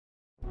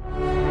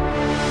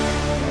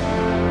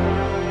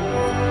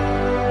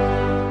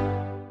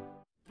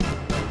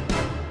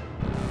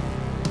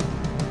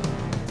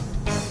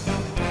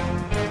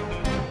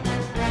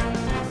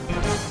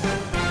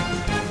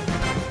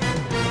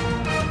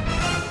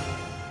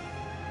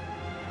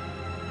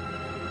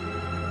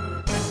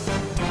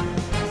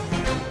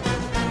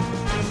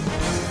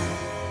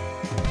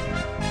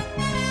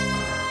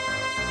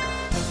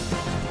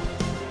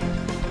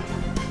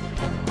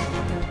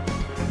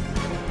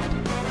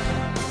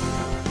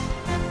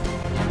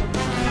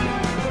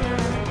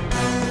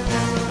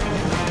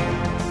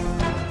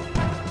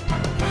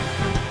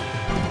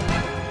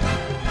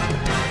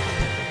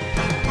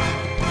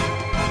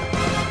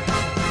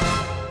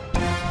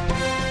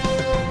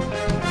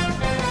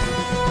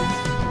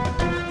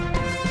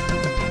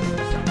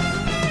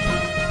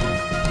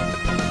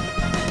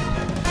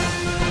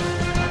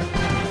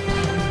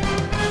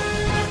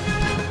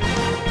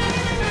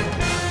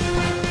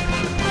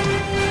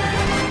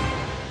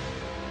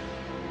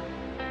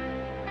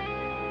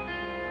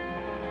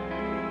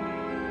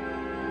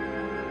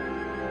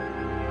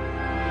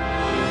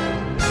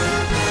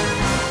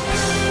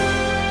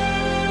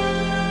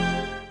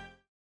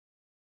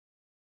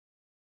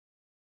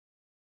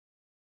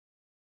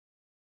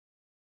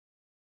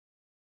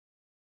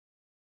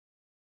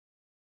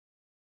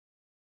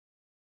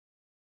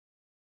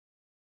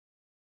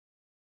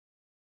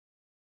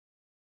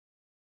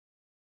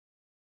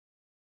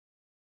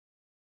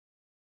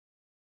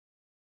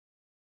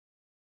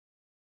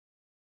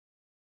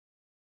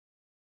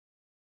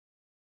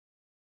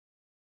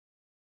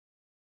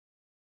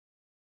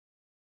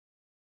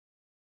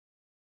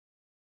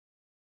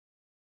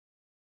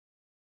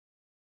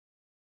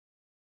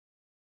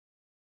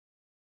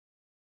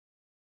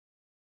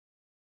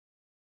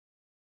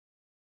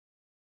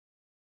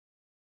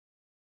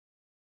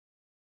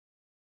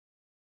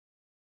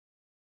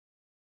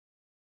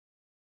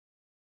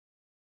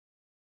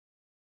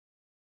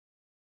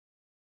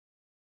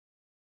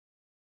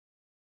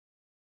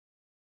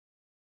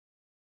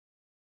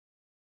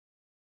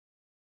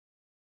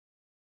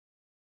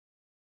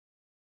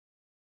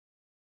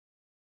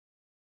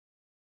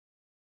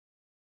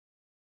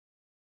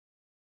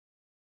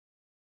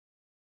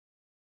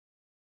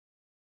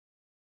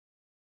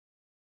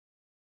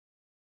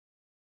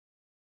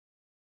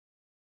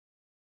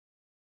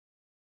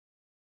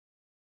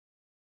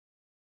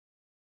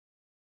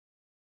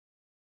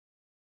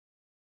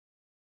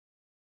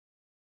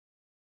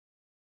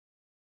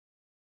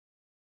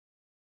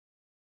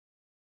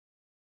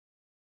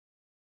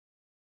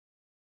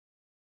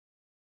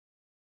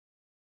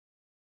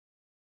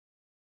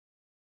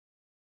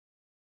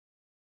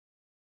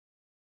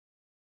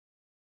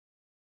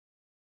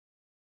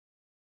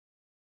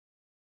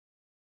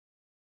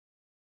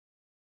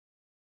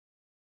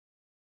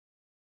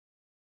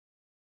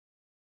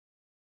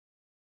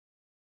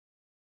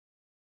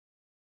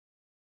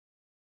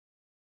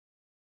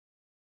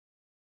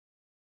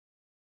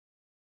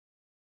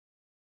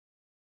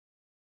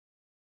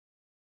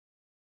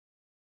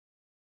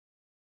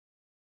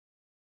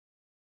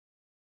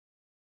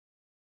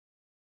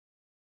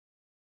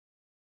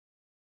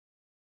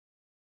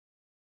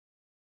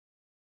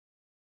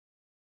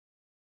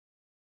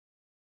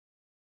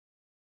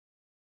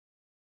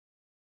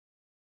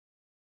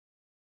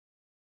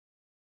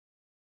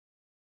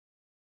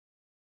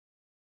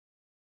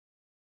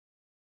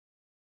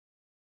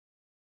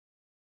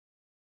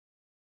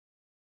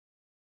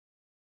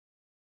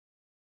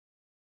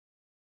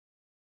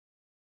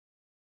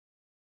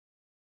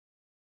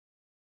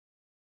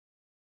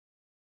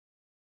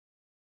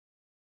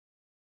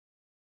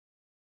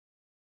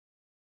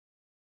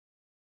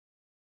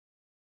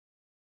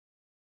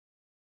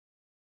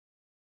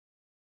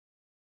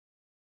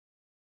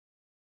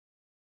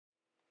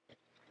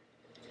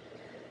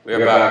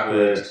We're back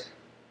with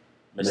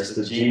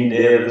Mr. Gene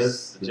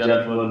Davis, the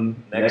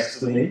gentleman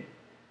next to me.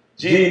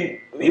 Gene,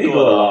 we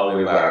go a long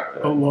way back.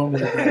 A long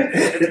way back.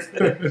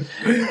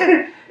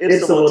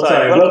 It's the whole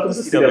time. Welcome to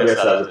CWS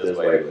Positive,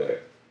 by the way.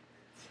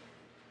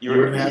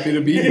 You're happy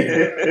to be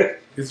here.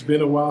 It's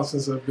been a while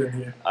since I've been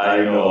here. I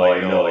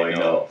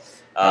know.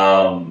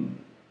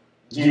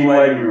 Gene,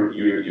 while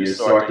you're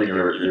sorting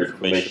your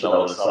information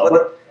out and stuff,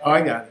 but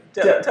I got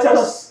it. Tell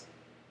us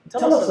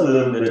a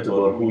little bit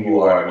about who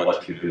you are and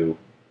what you do.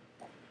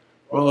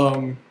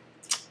 Well,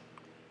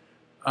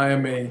 I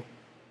am a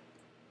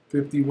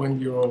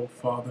 51-year-old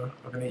father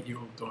of an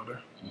 8-year-old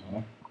daughter. Mm-hmm.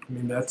 I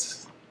mean,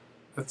 that's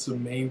the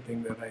main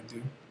thing that I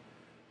do.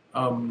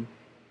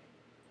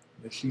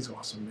 She's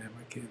awesome, man.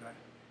 My kid,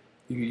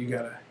 you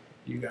gotta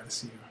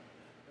see her.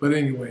 But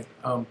anyway,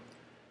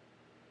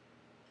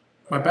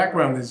 my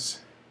background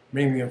is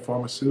mainly in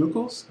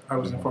pharmaceuticals. I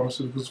was in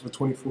pharmaceuticals for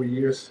 24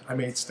 years. I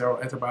made sterile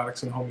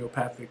antibiotics and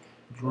homeopathic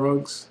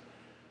drugs.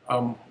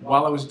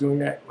 While I was doing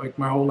that, like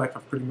my whole life,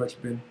 I've pretty much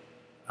been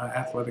an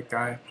athletic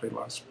guy. I played a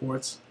lot of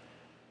sports,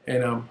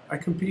 and I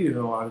competed in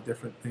a lot of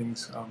different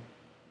things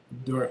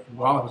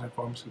while I was in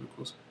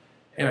pharmaceuticals,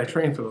 and I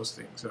trained for those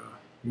things.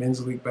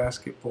 Men's league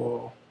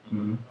basketball.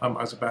 Mm-hmm. I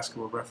was a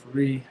basketball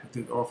referee. I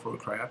did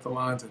off-road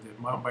triathlons. I did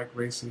mountain bike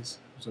races.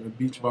 I was on a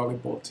beach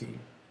volleyball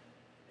team,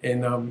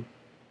 and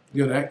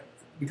that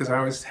because I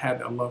always had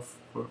a love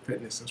for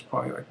fitness. That's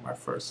probably like my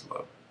first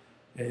love.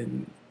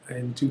 And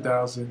in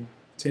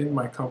 2010,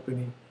 my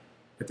company,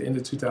 at the end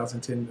of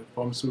 2010, the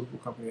pharmaceutical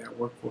company I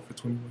worked for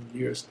 21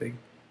 years, they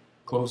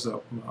closed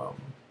up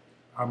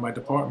my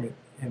department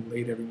and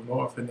laid everyone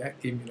off, and that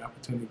gave me an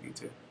opportunity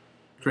to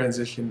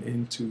transition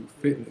into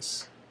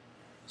fitness.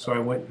 So I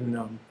went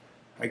and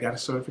I got a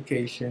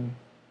certification,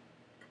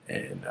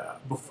 and I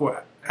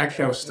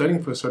was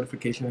studying for a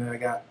certification, and I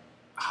got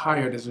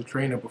hired as a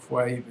trainer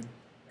before I even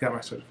got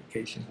my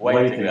certification. Why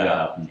do you think that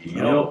happened?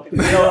 You know, I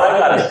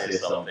gotta say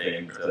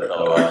something to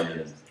our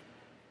audience.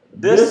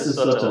 This is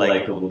such a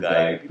likable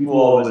guy. People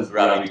always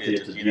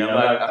gravitate to Gene. I'm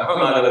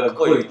not gonna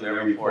call you to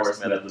every force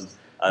methods,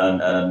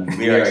 and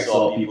where I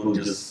saw people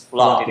just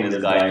flocking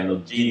this guy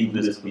and Gene,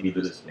 do this for me,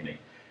 do this for me.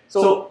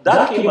 So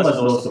that came as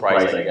no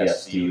surprise, I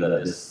guess, to you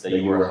that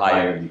you were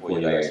hired before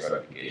you got your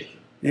certification.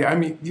 Yeah, I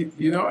mean,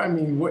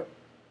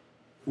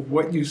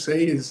 what you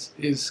say is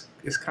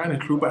kind of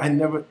true, but I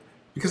never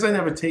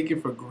take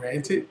it for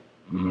granted.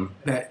 Mm-hmm.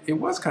 That it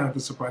was kind of a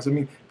surprise. I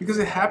mean, because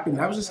it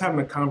happened. I was just having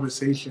a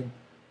conversation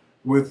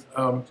with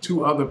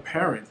two other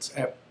parents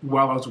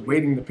while I was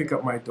waiting to pick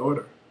up my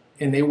daughter,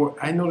 and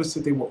I noticed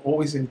that they were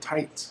always in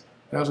tights,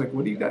 and I was like,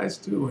 "What do you guys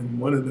do?" And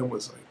one of them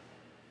was like,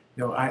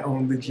 I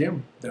own the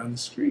gym down the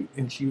street.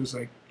 And she was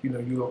like, you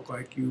look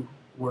like you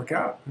work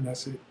out. And I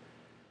said,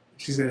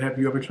 she said, have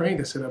you ever trained?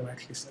 I said, I'm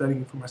actually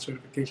studying for my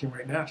certification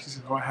right now. She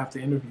said, I have to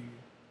interview you.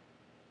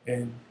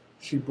 And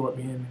she brought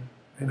me in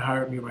and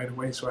hired me right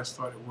away. So I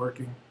started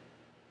working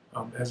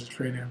as a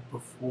trainer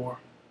before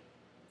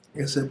I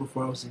was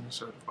even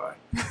certified.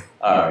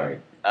 All right.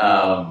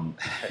 I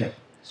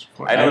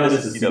know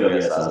this is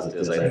CWS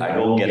Positive. I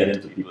don't get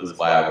into people's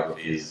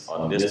biographies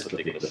on this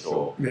particular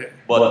show. Yeah.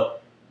 But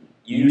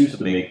you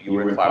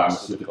were in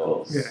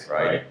pharmaceuticals,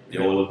 right? The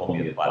old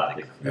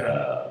homeopathic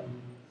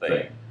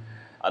thing.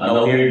 And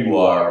now here you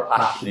are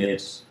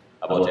passionate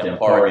about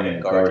empowering and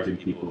encouraging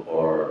people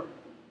to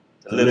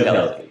live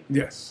healthy.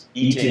 Yes.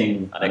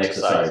 Eating and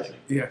exercising.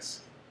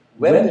 Yes.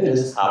 When did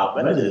this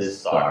happen? When did this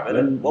start?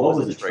 What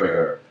was the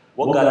trigger?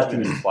 What got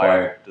you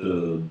inspired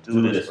to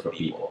do this for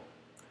people?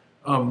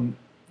 It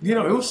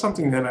was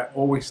something that I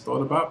always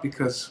thought about,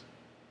 because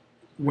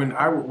when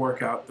I would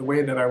work out, the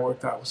way that I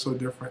worked out was so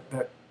different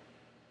that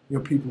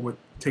people would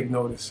take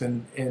notice,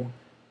 and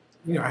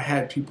I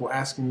had people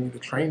asking me to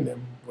train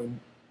them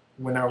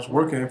when I was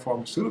working in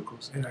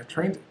pharmaceuticals, and I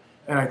trained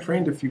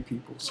a few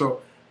people.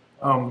 So,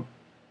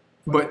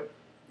 but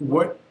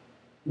what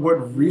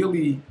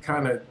really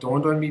kind of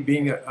dawned on me,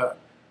 being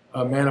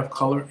a man of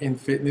color in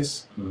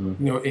fitness,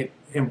 Mm-hmm.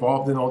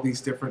 Involved in all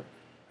these different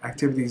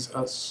activities,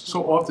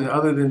 so often,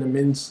 other than the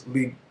men's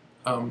league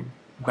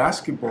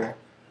basketball,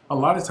 a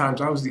lot of times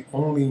I was the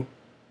only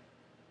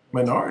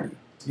minority.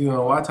 A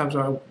lot of times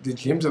the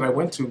gyms that I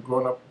went to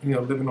growing up,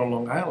 living on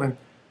Long Island,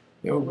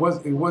 it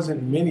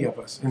wasn't many of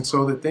us. And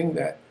so the thing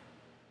that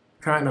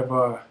kind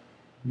of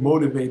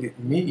motivated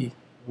me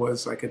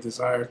was like a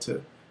desire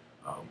to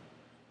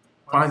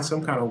find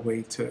some kind of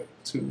way to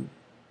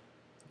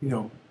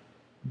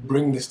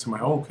bring this to my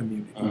own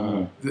community,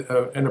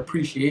 an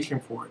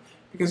appreciation for it.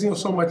 Because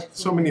so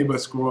many of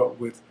us grow up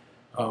with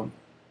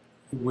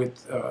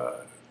less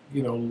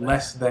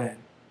than,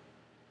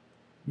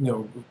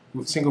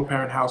 with single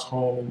parent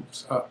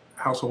households,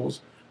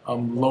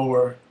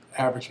 lower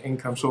average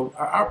income. So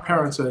our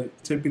parents are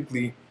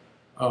typically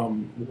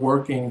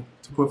working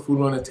to put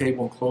food on the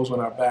table and clothes on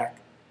our back,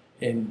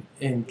 and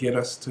get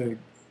us to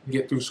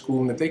get through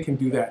school. And if they can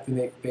do that,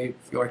 then they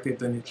feel like they've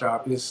done their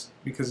job.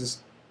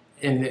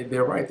 And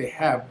they're right, they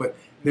have, but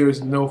there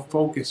is no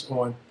focus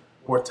on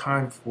or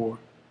time for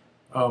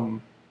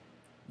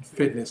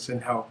fitness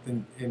and health,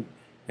 and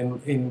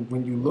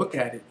when you look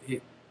at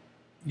it,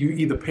 you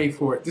either pay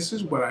for it. This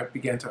is what I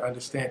began to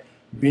understand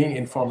being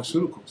in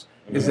pharmaceuticals,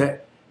 is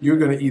that you're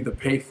going to either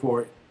pay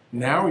for it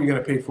now or you're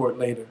going to pay for it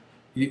later.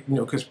 You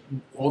know, because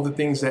all the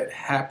things that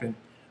happen,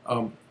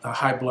 the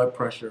high blood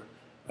pressure,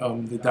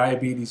 the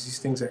diabetes, these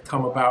things that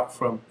come about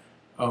from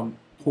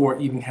poor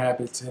eating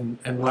habits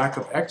and lack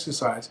of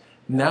exercise,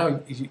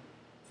 now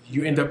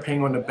you end up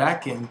paying on the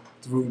back end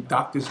through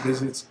doctor's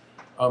visits,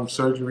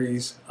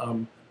 surgeries,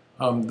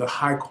 the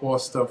high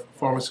cost of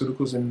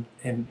pharmaceuticals,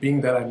 and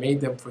being that I made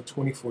them for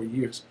 24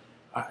 years,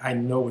 I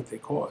know what they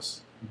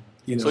cost.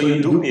 You know, so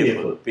you do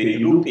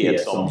pay at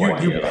some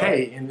point. You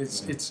pay, and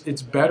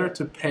it's better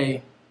to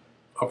pay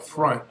up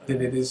front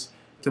than it is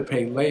to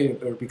pay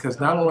later, because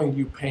not only are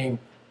you paying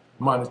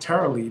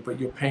monetarily, but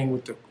you're paying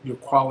with your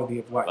quality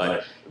of life.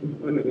 Like,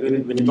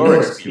 with your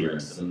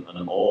experience and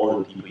all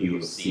the people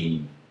you've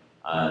seen,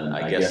 and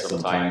I guess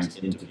sometimes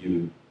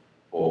interviewed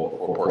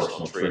for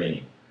personal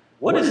training,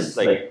 what is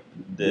like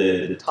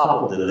the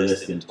top of the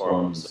list in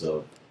terms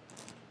of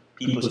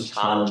people's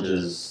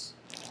challenges,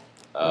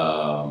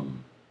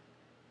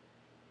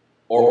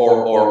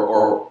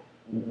 or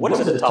what is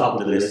at the top of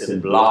the list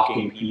in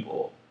blocking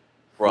people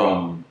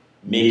from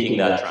making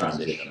that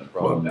transition?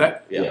 From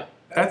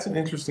That's an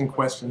interesting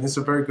question. It's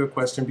a very good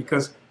question,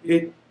 because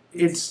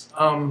it's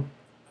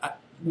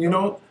you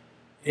know,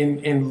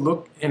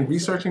 in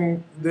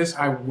researching this,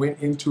 I went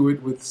into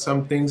it with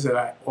some things that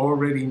I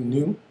already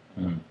knew,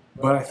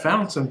 but I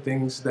found some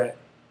things that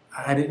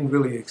I didn't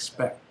really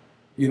expect.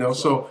 You know,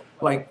 so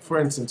like for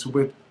instance,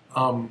 with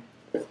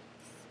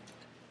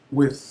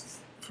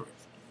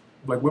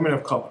like women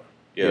of color,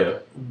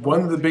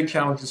 one of the big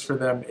challenges for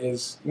them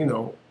is, you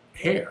know,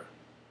 hair,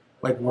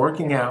 like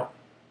working out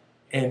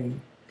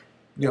and,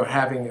 you know,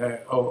 having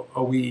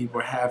a weave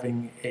or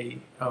having a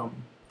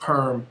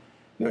perm.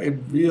 You know, it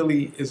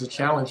really is a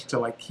challenge to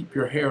like keep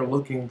your hair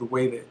looking the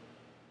way that,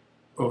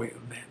 or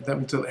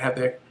them to have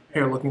their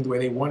hair looking the way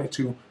they want it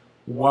to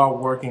while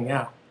working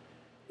out.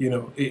 You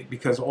know,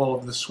 because all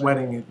of the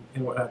sweating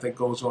and whatnot that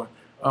goes on.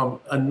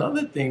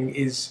 Another thing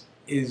is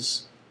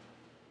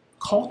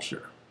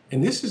culture.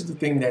 And this is the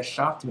thing that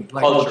shocked me.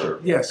 Like, culture.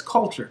 Yes,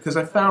 culture. Because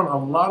I found a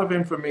lot of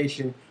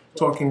information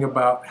talking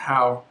about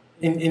how,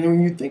 and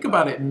when you think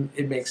about it,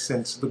 it makes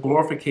sense. The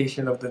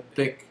glorification of the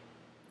thick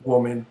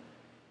woman,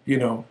 you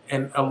know,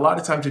 and a lot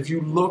of times if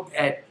you look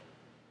at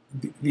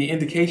the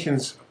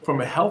indications from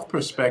a health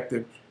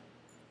perspective,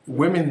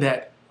 women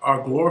that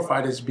are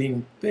glorified as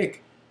being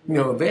thick, you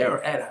know, they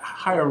are at a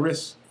higher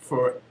risk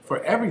for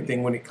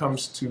everything when it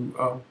comes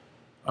to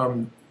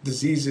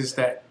diseases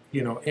that,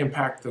 you know,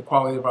 impact the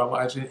quality of our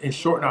lives and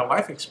shorten our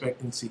life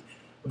expectancy.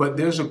 But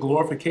there's a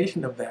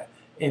glorification of that.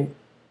 And,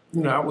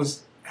 you know, I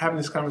was having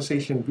this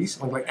conversation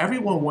recently, like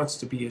everyone wants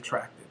to be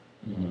attractive.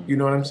 You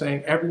know what I'm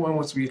saying? Everyone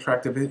wants to be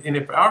attractive. And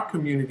if our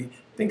community,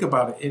 think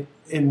about it,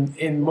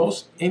 in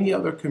most, any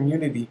other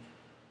community,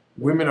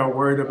 women are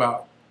worried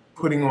about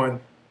putting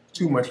on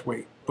too much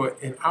weight. But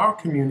in our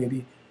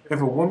community, if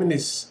a woman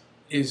is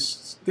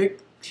thick,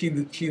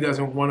 she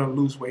doesn't want to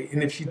lose weight.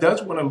 And if she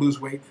does want to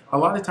lose weight, a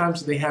lot of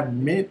times they have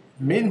men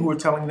who are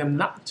telling them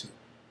not to.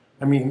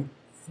 I mean,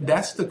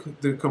 that's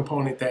the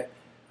component that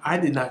I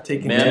did not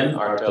take into account. Men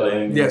are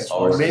telling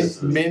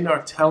men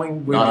are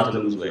telling women not to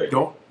lose weight.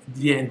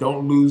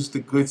 Don't lose the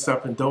good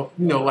stuff, and don't,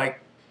 you know, like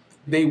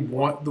they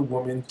want the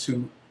woman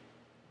to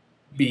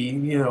be,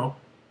 you know,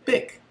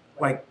 thick,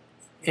 like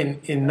in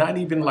not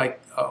even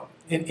like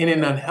in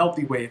an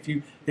unhealthy way. If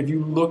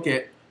you look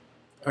at,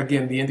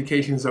 again, the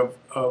indications of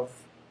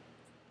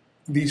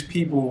these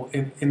people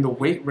in the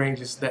weight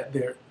ranges that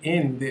they're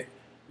in, that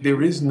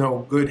there is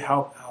no good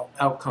health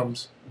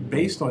outcomes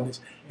based on this.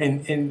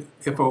 And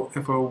if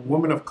a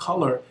woman of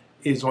color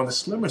is on the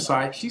slimmer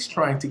side, she's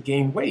trying to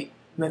gain weight.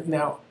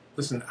 Now,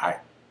 listen, I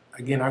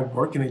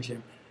work in a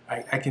gym.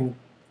 I can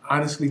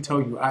honestly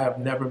tell you, I have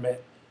never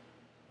met,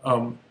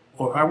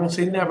 or I won't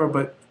say never,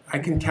 but I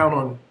can count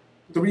on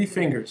 3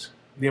 fingers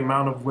the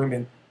amount of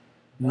women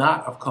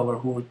not of color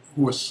who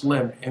are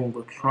slim and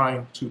were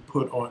trying to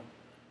put on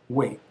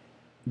weight.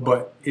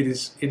 But it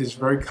is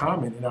very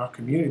common in our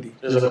community.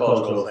 It's a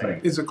cultural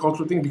thing. It's a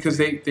cultural thing because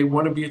they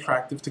want to be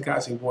attractive to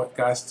guys. They want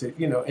guys to,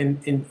 you know,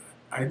 and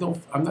I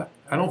don't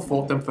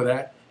fault them for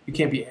that. You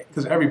can't be,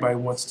 because everybody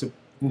wants to,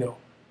 you know,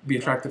 be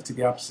attractive to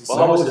the opposite sex.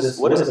 Well,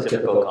 what is a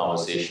typical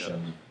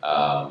conversation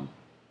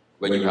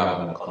when you're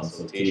having a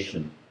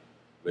consultation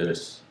with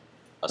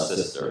a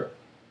sister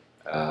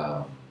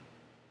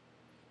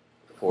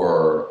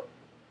for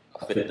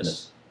a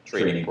fitness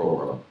training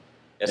program,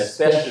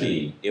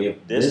 especially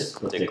if this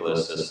particular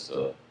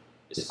sister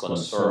is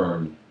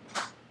concerned,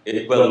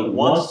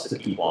 wants to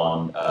keep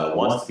on,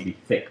 wants to be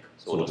thick,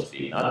 so to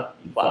speak,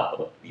 not be fat,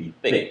 but be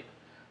thick.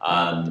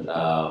 And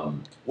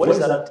what is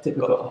that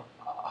typical?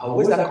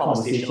 What is that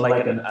conversation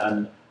like,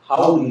 and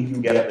how do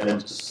you get them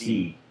to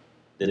see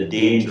the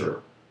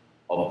danger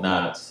of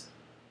not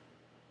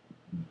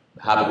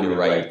having the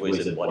right, what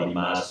is it, body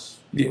mass?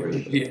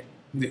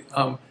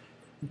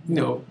 You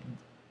know,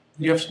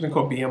 you have something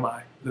called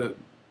BMI, the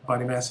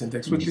body mass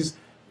index,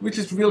 which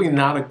is really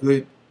not a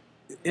good.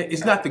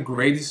 It's not the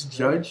greatest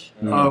judge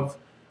of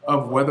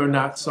whether or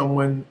not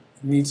someone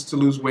needs to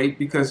lose weight,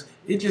 because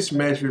it just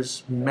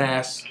measures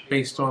mass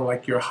based on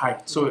like your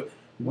height. So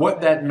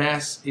what that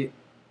mass it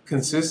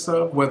consists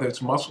of, whether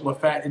it's muscle or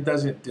fat, it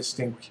doesn't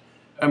distinguish.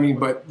 I mean,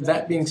 but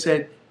that being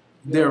said,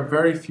 there are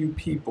very few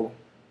people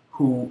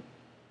who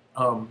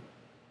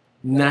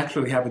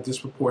naturally have a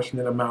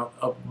disproportionate amount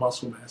of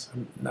muscle mass.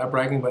 I'm not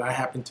bragging, but I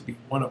happen to be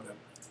one of them.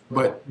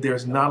 But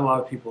there's not a lot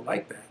of people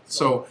like that.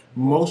 So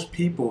most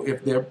people, if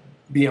their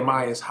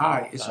BMI is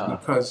high, it's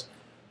because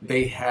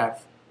they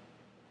have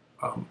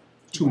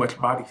too much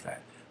body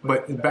fat.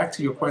 But back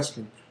to your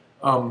question,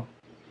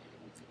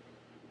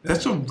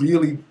 that's a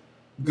really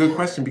good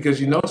question, because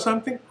you know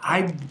something?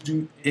 I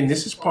do, and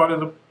this is part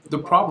of the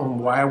problem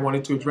why I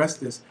wanted to address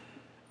this.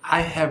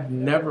 I have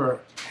never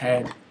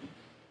had,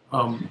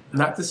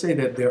 not to say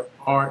that there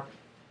aren't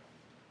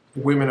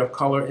women of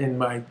color in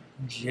my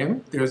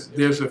gym.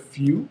 There's a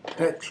few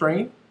that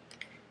train,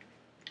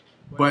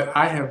 but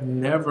I have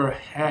never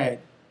had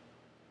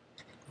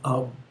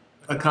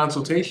a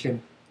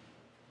consultation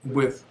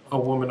with a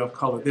woman of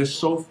color. There's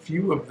so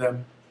few of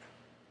them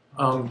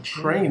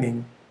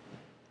training.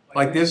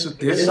 Like there's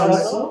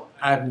some,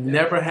 I've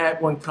never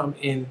had one come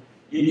in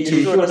You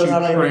to sure it doesn't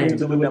have train. anything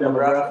to do with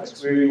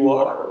demographics where you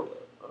are?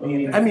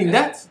 I mean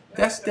that's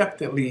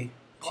definitely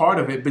part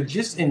of it, but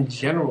just in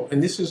general,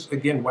 and this is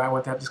again why I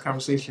want to have this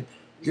conversation.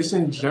 Just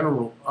in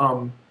general,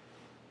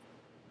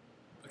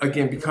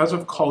 again, because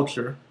of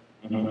culture,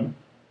 you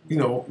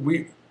know,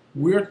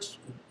 we're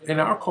in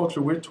our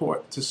culture we're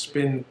taught to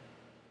spend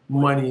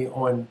money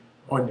on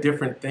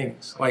different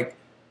things. Like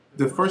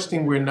the first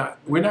thing we're not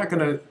going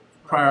to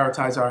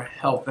prioritize our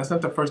health. That's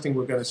not the first thing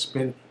we're going to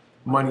spend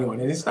money on,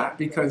 and it's not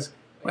because,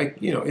 like,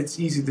 you know, it's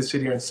easy to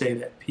sit here and say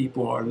that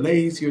people are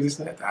lazy or this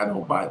and that. I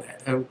don't buy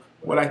that. And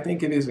what I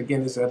think it is,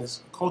 again, is that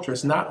it's culture.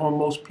 It's not on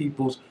most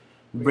people's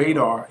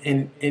radar.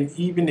 And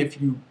even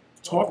if you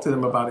talk to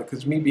them about it,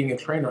 because me being a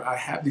trainer, I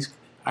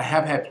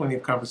have had plenty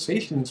of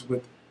conversations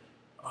with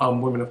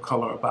women of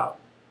color about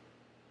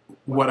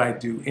what I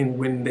do. And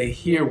when they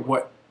hear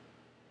what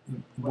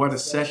a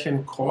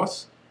session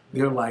costs,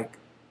 they're like,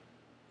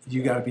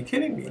 you got to be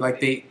kidding me. Like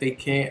they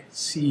can't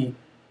see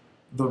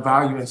the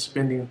value in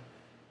spending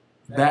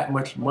that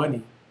much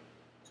money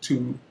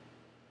to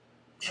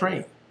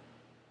train.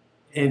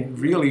 And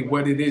really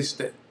what it is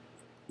that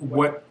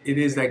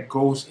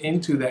goes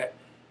into that,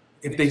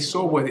 if they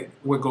saw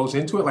what goes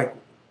into it, like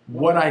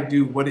what I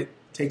do, what it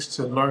takes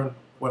to learn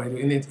what I do.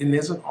 And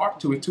there's an art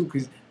to it too,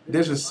 because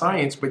there's a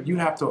science, but you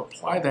have to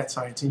apply that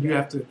science and you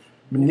have to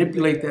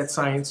manipulate that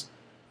science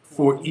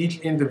for each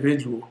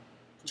individual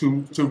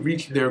to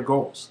reach their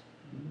goals.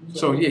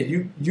 So yeah,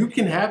 you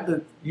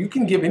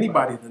can give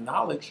anybody the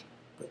knowledge,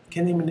 but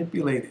can they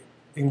manipulate it?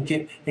 And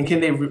can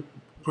they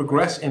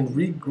progress and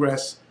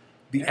regress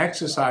the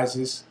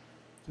exercises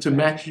to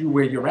match you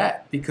where you're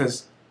at?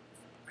 Because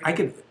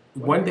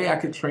one day I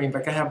could train,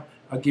 like I'll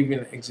give you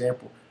an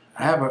example.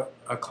 I have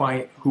a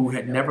client who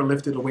had never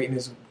lifted a weight in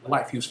his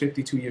life. He was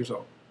 52 years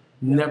old,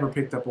 never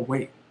picked up a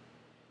weight.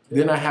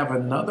 Then I have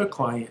another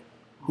client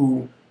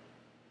who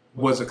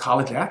was a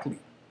college athlete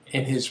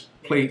and has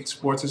played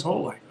sports his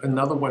whole life.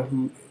 Another one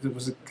who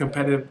was a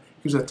competitive,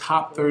 he was a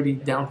top 30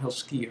 downhill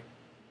skier.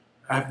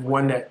 I have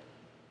one that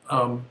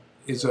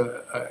he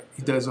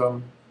does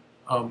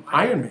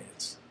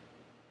Ironmans.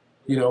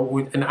 You know,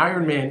 an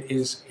Ironman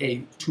is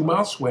a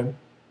 2-mile swim,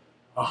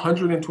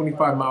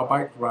 125-mile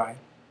bike ride,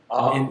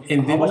 and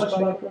then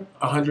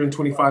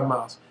 125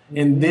 miles,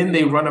 and then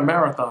they run a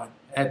marathon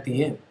at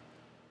the end.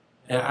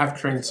 And I've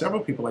trained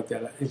several people like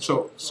that. And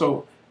so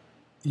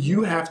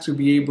you have to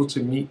be able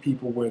to meet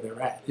people where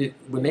they're at.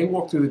 When they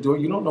walk through the door,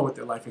 you don't know what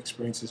their life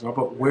experiences are,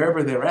 but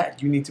wherever they're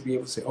at, you need to be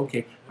able to say,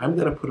 okay, I'm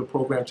going to put a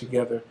program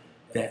together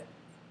that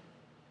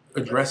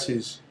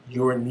addresses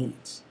your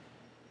needs.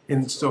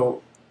 And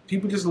so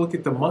people just look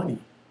at the money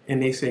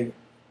and they say,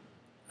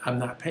 I'm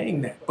not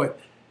paying that. But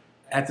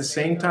at the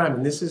same time,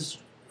 and this is,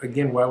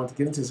 again, what I want to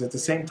get into, is at the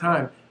same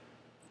time,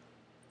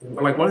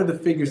 like one of the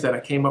figures that I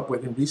came up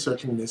with in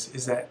researching this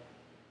is that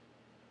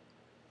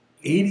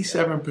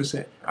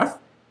 87%,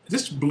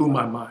 this blew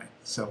my mind.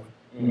 So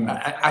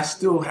I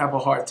still have a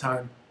hard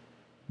time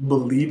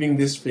believing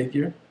this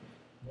figure,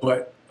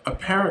 but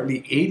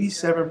apparently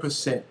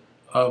 87%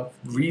 of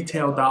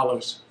retail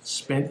dollars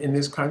spent in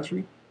this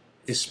country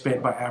is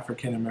spent by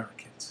African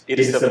Americans.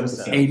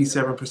 87%.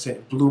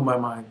 87% blew my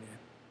mind, man.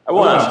 I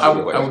want to ask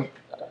you a question.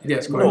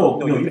 Yes, go ahead.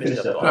 No, you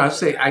finish that. No, I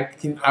say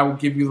I will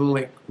give you the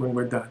link when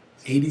we're done.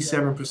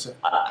 87%.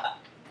 I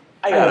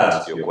gotta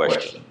ask you a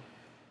question.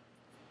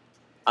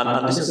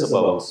 And this is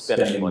about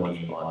spending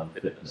money on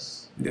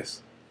fitness.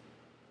 Yes.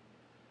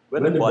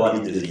 When the body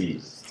is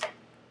diseased,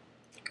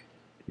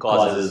 it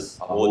causes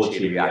a whole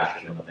chain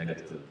reaction of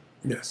negative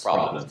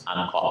problems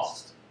and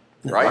cost,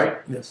 right?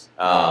 Yes.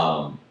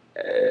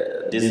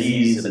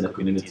 Disease in the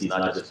community is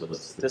not just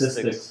with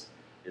statistics,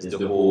 it's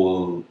the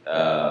whole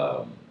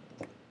the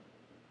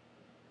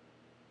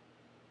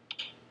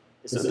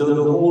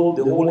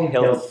whole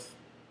health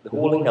the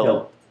whole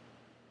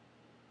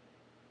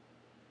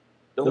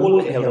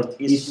health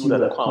issue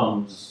that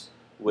comes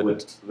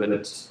with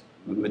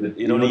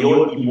you know, the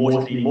whole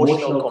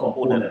emotional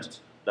component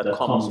that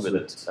comes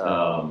with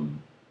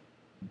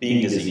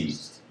being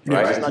diseased,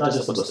 right? It's not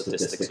just about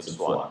statistics and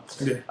so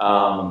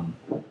on.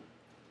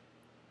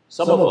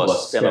 Some of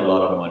us spend a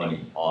lot of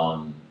money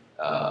on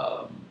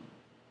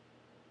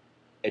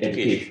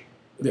education.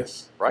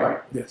 Yes.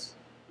 Right? Yes.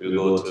 We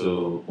go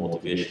to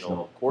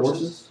motivational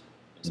courses,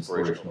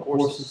 inspirational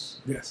courses,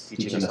 yes,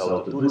 teaching us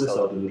how to do this,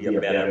 how to be a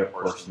better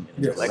person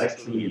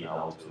intellectually, and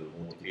how to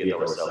motivate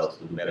ourselves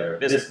to do better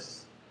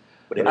business.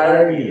 But the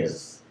irony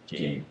is,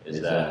 Jane,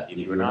 is that if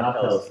you're not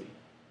healthy,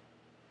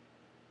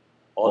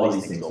 all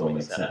these things don't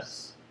make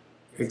sense.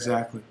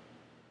 Exactly.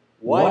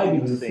 Why do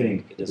you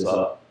think it is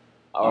our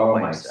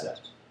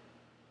mindset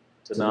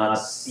to not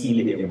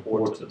see the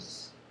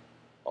importance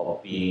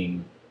of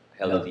being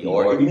healthy,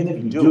 or even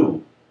if you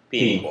do,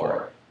 paying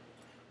for it?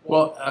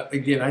 Well,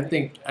 again, I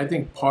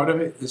think part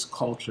of it is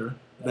culture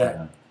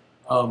that,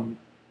 you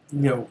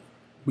know,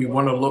 we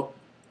want to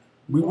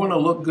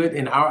look good,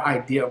 and our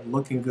idea of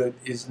looking good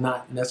is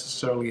not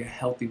necessarily a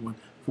healthy one.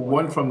 For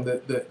one, from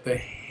the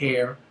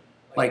hair,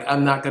 like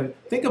I'm not gonna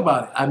think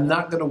about it. I'm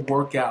not gonna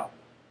work out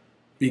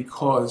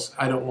because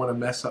I don't want to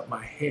mess up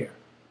my hair.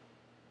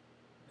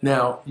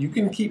 Now, you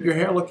can keep your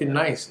hair looking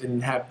nice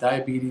and have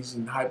diabetes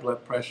and high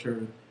blood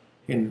pressure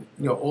and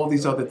you know, all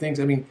these other things.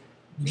 I mean,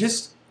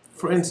 just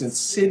for instance,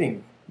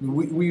 sitting.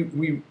 We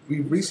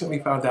recently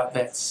found out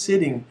that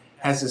sitting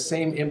has the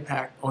same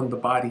impact on the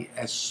body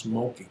as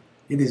smoking.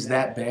 It is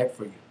that bad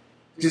for you.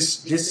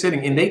 Just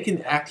sitting, and they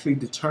can actually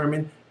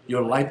determine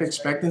your life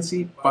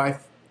expectancy by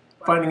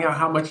finding out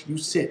how much you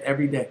sit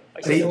every day.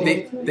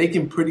 They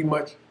can pretty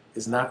much,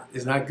 it's not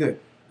good.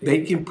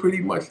 They can pretty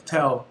much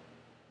tell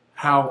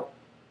how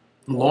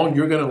long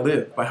you're going to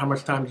live by how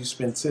much time you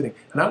spend sitting.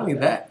 Not only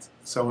that,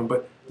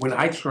 but when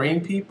I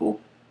train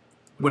people,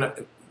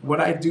 what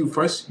I do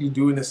first, you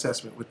do an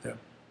assessment with them,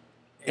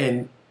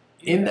 and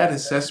in that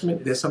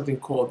assessment, there's something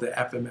called the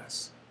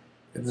FMS,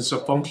 and it's a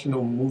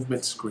functional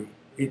movement screen.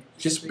 It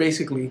just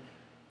basically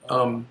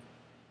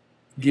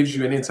gives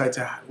you an insight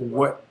to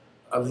what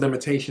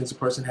limitations a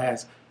person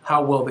has,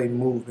 how well they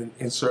move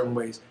in certain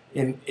ways.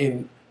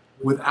 And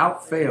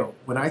without fail,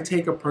 when I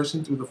take a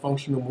person through the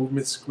functional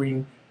movement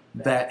screen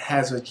that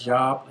has a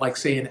job, like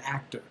say an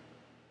actor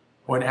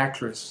or an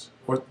actress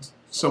or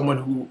someone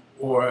who,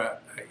 or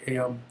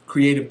a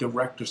creative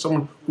director,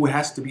 someone who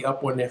has to be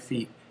up on their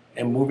feet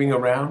and moving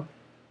around,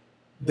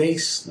 they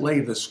slay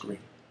the screen.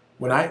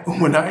 When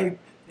I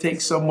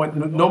take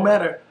someone, no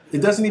matter,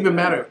 it doesn't even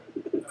matter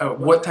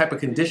what type of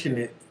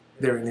condition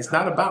they're in. It's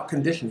not about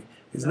conditioning.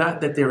 It's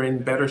not that they're in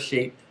better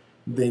shape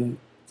than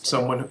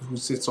someone who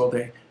sits all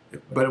day.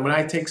 But when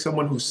I take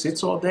someone who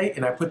sits all day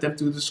and I put them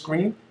through the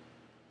screen,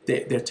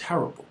 they're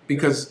terrible,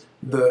 because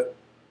the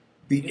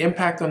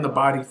impact on the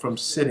body from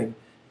sitting,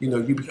 you know,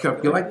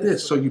 you're like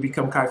this, so you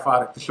become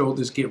kyphotic. The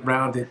shoulders get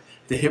rounded,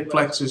 the hip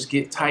flexors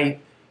get tight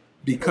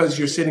because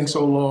you're sitting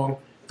so long.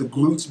 The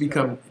glutes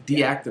become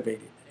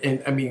deactivated,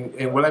 and I mean,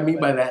 and what I mean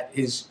by that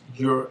is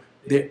there's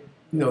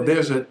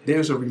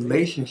a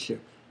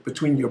relationship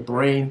between your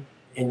brain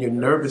and your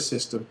nervous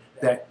system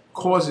that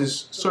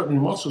causes certain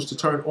muscles to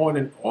turn on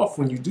and off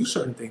when you do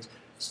certain things.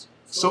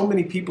 So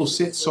many people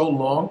sit so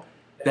long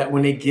that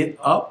when they get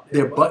up,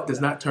 their butt does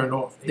not turn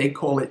off. They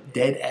call it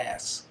dead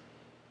ass.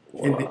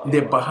 Wow. And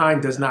their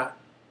behind does not,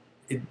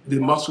 the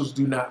muscles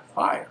do not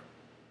fire.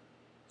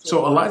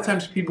 So a lot of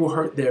times people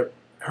hurt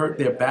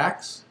their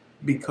backs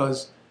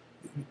because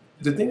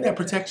the thing that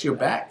protects your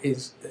back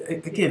is,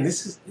 again,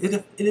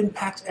 it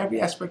impacts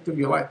every aspect of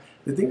your life.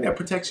 The thing that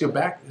protects your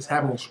back is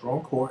having a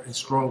strong core and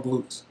strong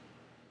glutes.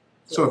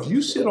 So if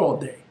you sit all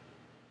day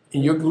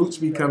and your glutes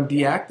become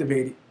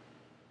deactivated,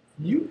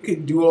 you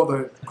could do all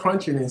the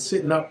crunching and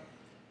sitting up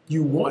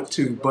you want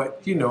to,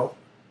 but you know,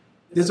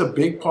 there's a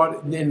big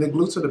part, and the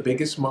glutes are the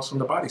biggest muscle in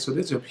the body. So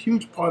there's a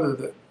huge part of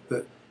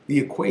the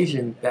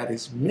equation that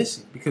is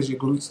missing because your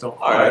glutes don't.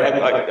 All right,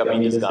 I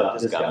mean, this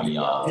got me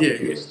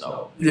curious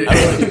now. I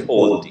don't think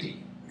OD,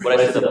 but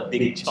I said a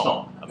big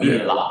chunk. I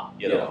mean, a lot,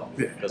 you know,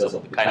 because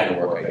of the kind of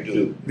work I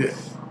do. Yeah.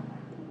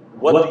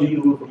 What do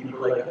you do for people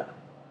like that?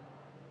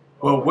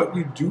 Well, what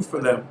you do for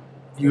them,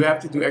 you have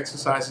to do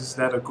exercises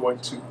that are going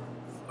to.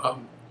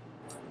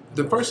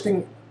 The first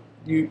thing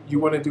you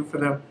want to do for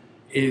them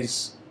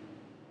is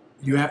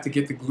you have to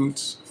get the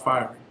glutes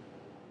firing.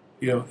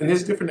 You know, and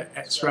there's different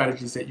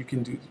strategies that you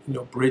can do. You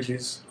know,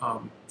 bridges.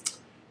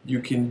 You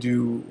can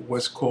do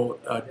what's called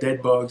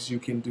dead bugs. You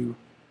can do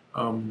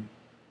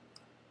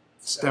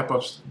step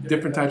ups,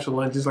 different types of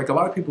lunges. Like a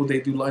lot of people, they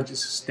do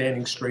lunges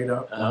standing straight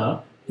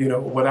up. You know,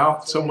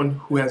 without someone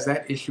who has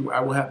that issue, I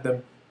will have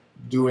them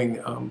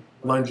doing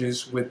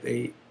lunges with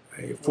a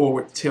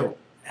forward tilt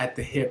at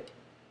the hip,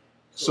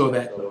 so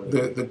that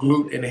the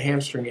glute and the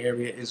hamstring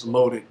area is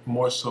loaded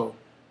more so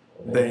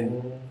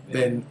than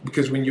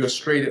because when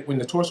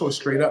the torso is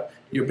straight up,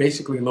 you're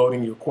basically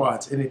loading your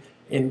quads.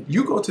 And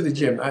you go to the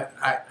gym.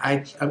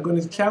 I'm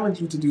going to challenge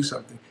you to do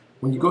something.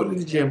 When you go to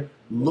the gym,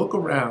 look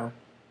around,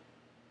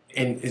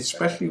 and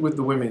especially with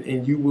the women,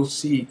 and you will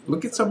see,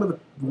 look at some of the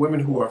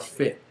women who are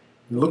fit.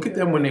 Look at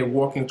them when they're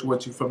walking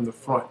towards you from the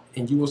front,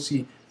 and you will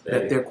see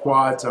that their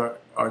quads are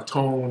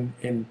toned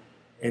and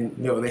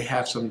they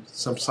have some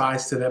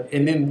size to them.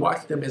 And then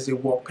watch them as they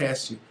walk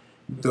past you.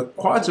 The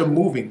quads are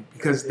moving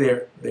because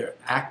they're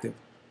active.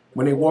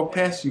 When they walk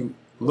past you,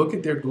 look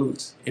at their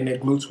glutes, and their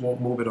glutes won't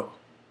move at all.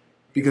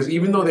 Because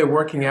even though they're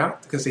working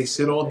out, because they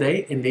sit all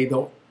day and they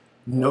don't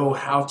know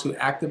how to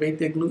activate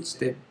their glutes,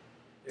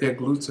 their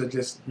glutes are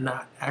just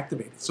not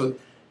activated. So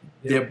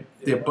their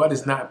butt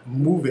is not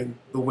moving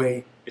the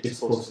way it's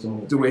supposed to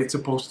move. The way it's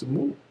supposed to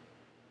move.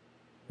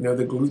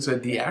 The glutes are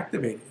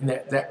deactivated, and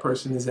that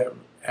person is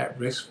at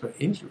risk for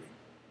injury.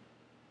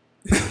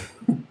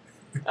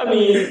 I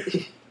mean,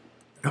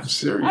 I'm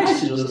serious. I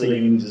should just let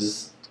you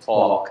just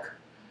talk.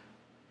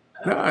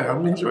 No,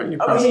 I'm enjoying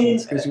your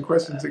questions because your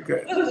questions are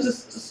good.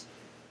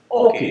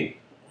 Okay.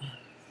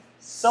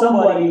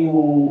 Somebody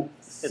who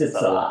sits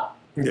a lot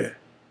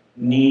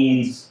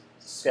needs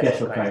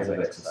special kinds of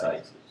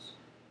exercises,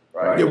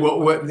 right? Yeah,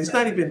 well, it's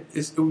not even,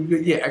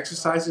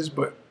 exercises,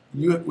 but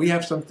we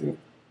have something,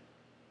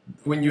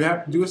 when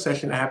you do a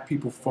session, I have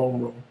people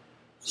foam roll.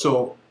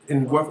 So,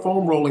 and what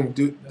foam rolling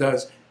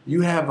does,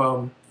 you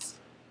have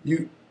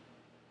you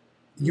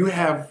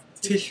have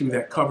tissue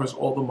that covers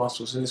all the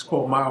muscles, and it's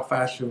called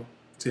myofascial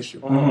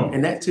tissue. Mm-hmm.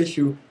 And that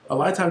tissue, a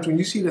lot of times when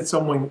you see that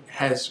someone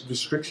has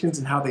restrictions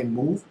in how they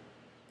move,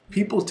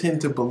 people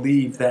tend to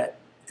believe that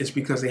it's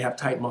because they have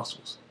tight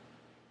muscles.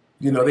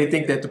 They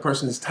think that the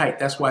person is tight.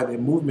 That's why their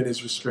movement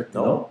is restricted.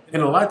 No.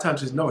 And a lot of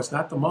times it's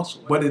not the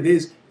muscle. What it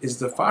is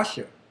the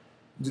fascia.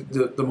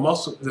 The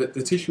muscle,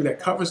 the tissue that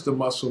covers the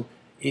muscle,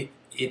 it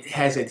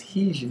has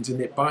adhesions and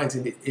it binds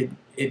and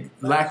it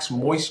lacks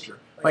moisture.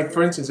 Like,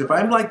 for instance, if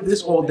I'm like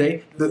this all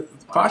day, the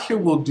fascia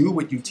will do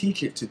what you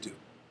teach it to do.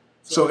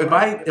 So if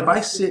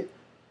I sit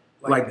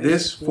like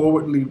this,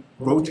 forwardly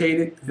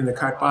rotated in the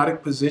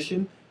kyphotic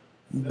position,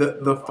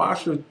 the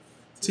fascial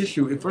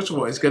tissue, first of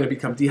all, it's going to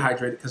become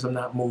dehydrated because I'm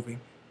not moving,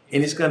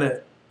 and it's going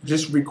to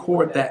just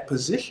record that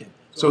position.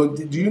 So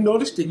do you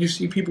notice that you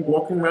see people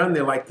walking around,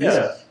 they're like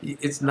this? Yeah.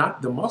 It's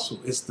not the muscle,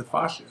 it's the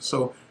fascia.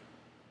 So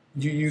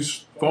you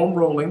use foam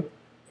rolling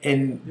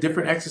and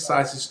different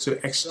exercises to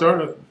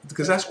external,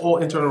 because that's all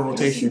internal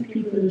rotation. I see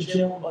people in the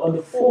gym on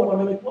the floor.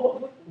 I'm like,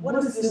 what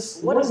is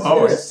this? What is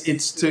this?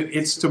 It's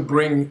to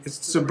bring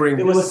it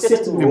brings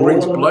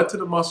blood to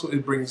the muscle.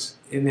 It brings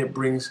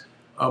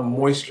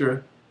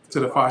moisture to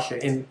the fascia,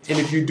 and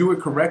if you do it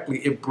correctly,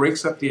 it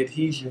breaks up the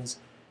adhesions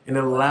and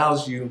it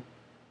allows you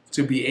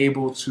to be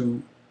able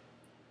to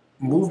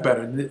move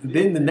better.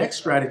 Then the next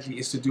strategy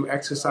is to do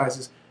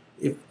exercises.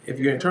 If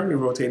you're internally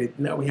rotated,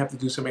 now we have to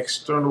do some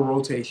external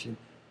rotation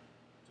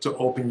to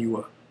open you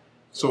up.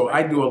 So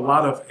I do a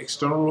lot of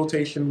external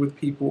rotation with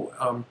people,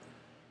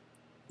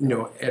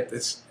 at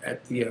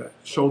the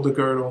shoulder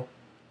girdle,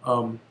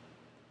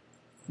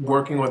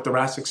 working on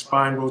thoracic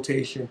spine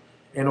rotation,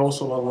 and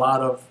also a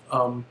lot of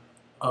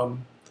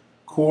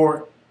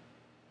core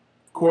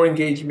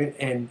engagement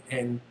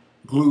and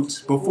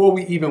glutes before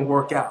we even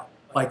work out,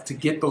 like to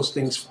get those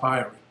things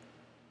firing,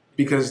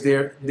 because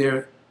their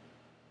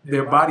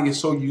body is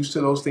so used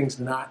to those things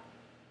not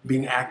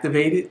being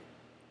activated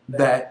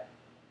that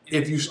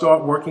if you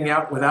start working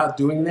out without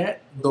doing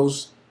that,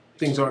 those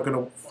things aren't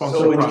going to function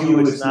properly. So properly.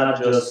 with you, it's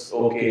not just,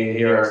 okay,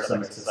 here are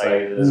some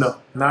exercises. No,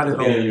 not at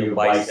all. To build your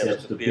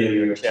biceps, to build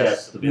your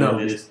chest, to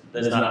build this.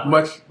 That's not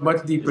much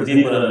deeper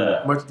than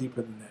that. Much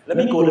deeper than that. Let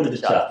me go to the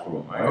chat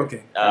room, right?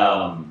 Okay.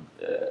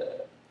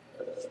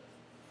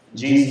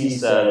 GZ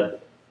said,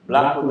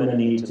 Black women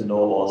need to know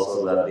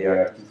also that they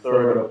are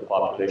 2/3 of the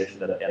population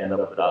that end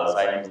up with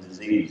Alzheimer's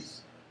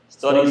disease.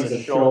 Studies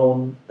have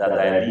shown that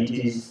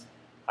diabetes,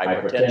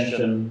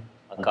 hypertension,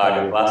 and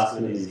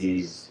cardiovascular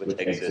disease, which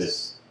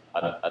exists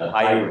at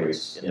higher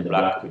rates in the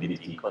Black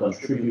community,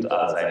 contribute to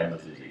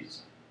Alzheimer's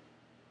disease.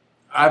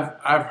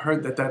 I've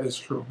heard that is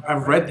true.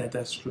 I've read that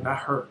that's true. Not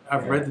heard.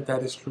 I've read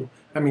that is true.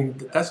 I mean,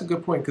 that's a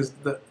good point, because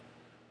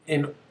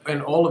in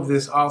all of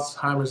this,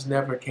 Alzheimer's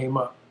never came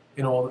up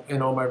in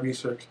all my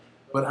research,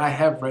 but I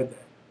have read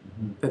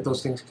that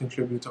those things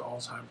contribute to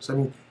Alzheimer's. I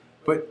mean,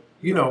 but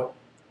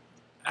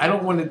I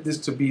don't want this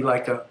to be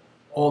like a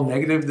all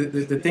negative.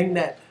 The thing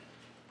that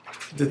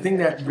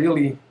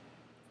really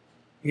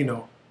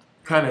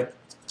kind of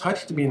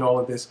touched me in all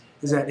of this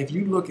is that if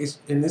you look,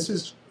 and this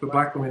is for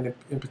Black women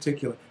in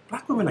particular,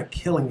 Black women are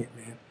killing it,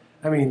 man.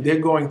 I mean, they're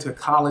going to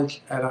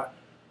college at a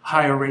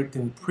higher rate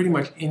than pretty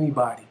much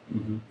anybody.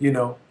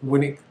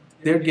 When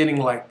they're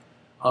getting like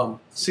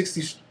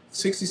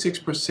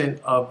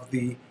 66% of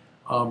the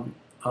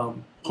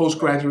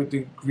postgraduate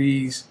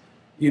degrees,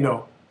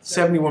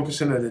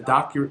 71% of the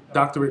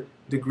doctorate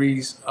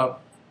degrees of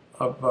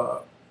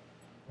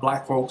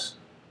Black folks.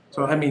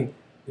 So I mean,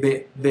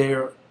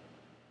 there's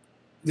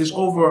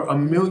over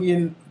 1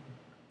 million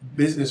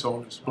business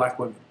owners, Black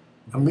women,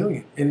 1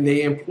 million, and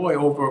they employ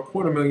over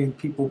 250,000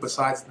 people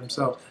besides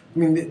themselves. I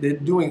mean, they're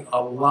doing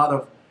a lot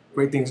of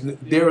great things.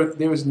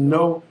 There is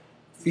no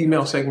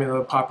female segment of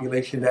the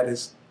population that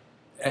is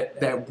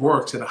that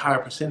works at a higher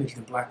percentage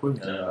than black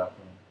women.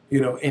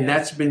 And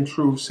that's been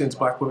true since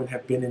black women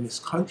have been in this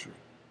country.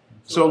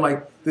 So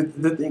like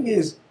the thing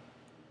is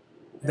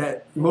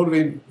that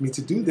motivated me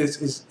to do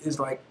this is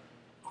like,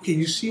 okay,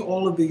 you see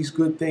all of these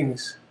good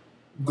things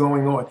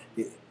going on.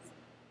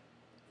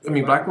 I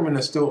mean, black women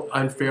are still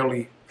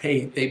unfairly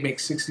paid. They make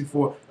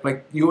 64.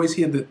 Like you always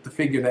hear the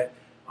figure that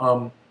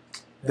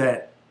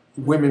that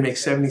women make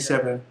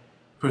 77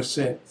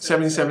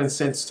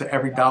 cents to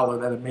every dollar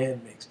that a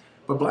man makes,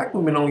 but black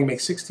women only make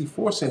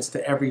 64 cents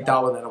to every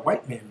dollar that a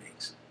white man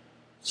makes.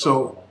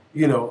 So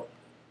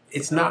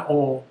it's not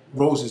all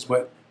roses,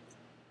 but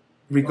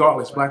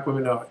regardless, black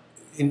women are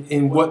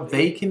in what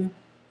they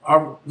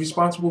are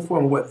responsible for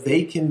and what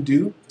they can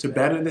do to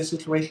better their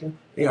situation.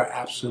 They are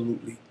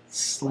absolutely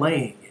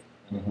slaying it.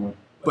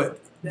 But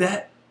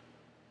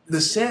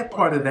the sad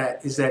part of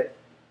that is that,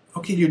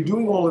 okay, you're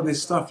doing all of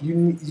this stuff.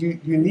 You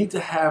need to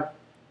have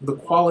the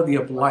quality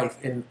of life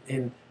and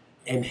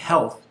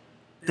health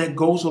that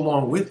goes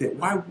along with it.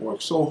 Why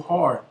work so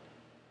hard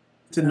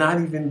to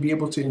not even be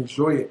able to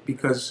enjoy it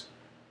because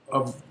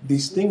of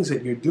these things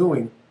that you're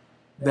doing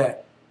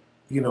that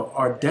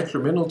are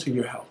detrimental to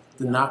your health?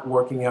 The not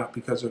working out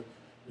because of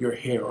your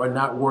hair, or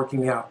not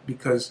working out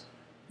because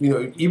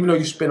even though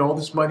you spend all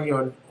this money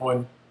on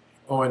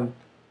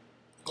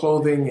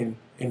clothing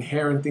and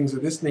hair and things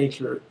of this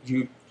nature,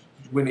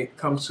 when it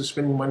comes to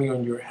spending money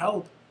on your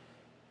health,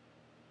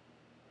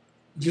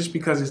 just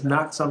because it's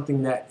not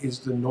something that is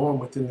the norm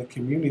within the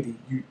community,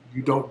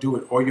 you don't do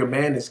it. Or your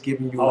man is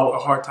giving you a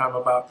hard time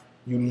about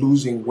you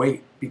losing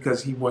weight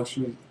because he wants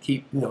you to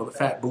keep the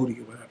fat booty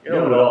or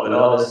whatever. With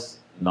all this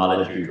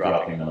knowledge you're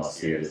dropping on us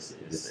here this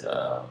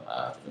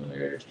afternoon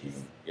here,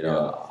 Stephen,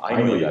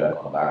 I know you got to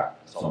come back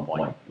at some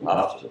point. You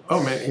have to.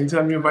 Oh man,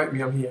 anytime you invite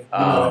me, I'm here.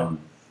 How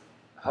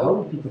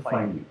do people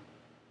find you?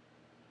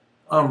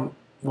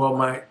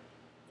 Well,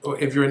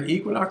 if you're an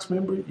Equinox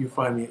member, you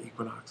find me at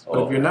Equinox.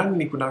 But if you're not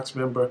an Equinox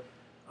member,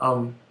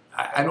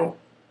 I don't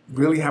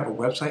really have a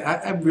website.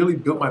 I really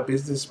built my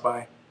business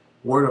by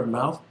word of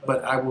mouth,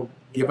 but I will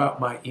give out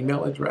my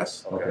email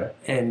address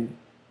and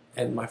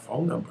my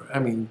phone number. I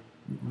mean,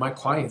 my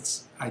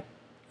clients, I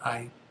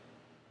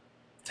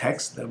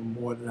text them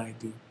more than I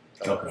do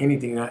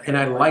anything. And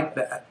I like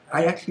that.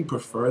 I actually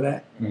prefer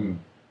that,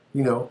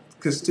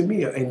 because to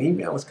me, an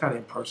email is kind of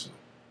impersonal,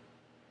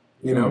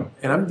 and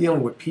I'm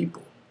dealing with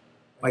people.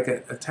 Like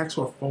a text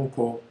or a phone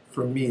call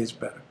for me is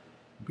better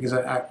because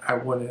I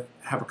want to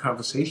have a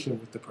conversation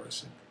with the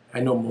person.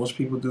 I know most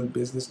people do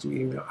business through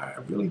email. I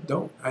really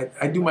don't.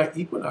 I do my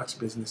Equinox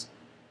business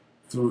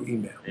through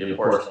email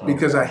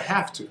because I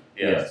have to.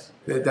 Yes,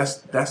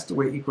 that's the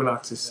way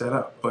Equinox is set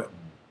up. But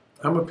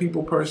I'm a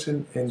people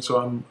person, and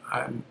so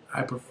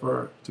I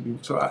prefer to be.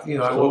 So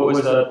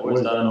what's that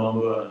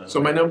number? So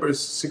my number is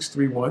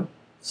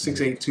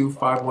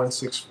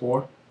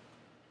 631-682-5164.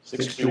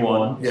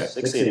 631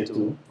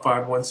 682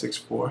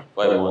 5164.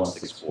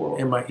 5164.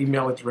 And my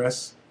email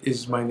address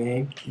is my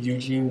name,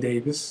 Eugene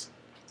Davis.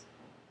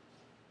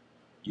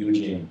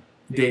 Eugene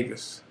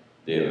Davis.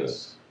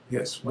 Yes,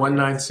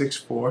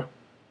 1964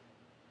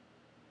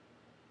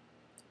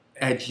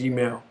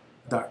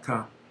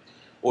 @gmail.com.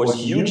 Or it's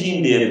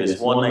Eugene Davis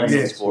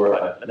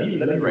 1964. Let me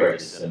write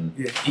this in.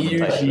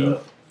 EUGENE.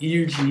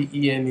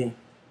 EUGENE.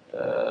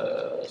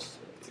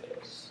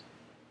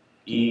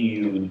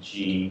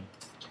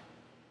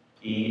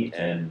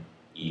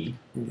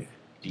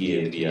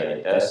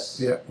 DAVIS.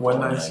 Yeah,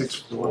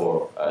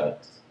 1964.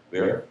 At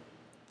where?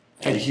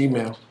 At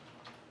Gmail.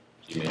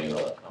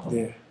 Gmail.com.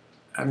 Yeah,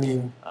 I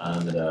mean.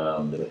 And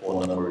the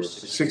phone number is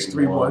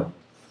 631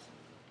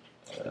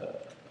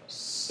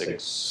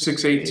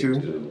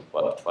 682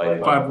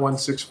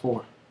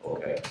 5164.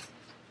 Okay.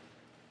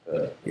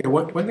 Yeah,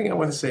 one thing I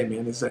want to say,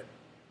 man, is that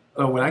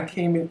when I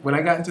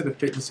got into the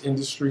fitness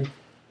industry,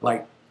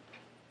 like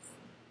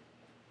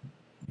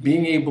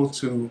being able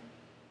to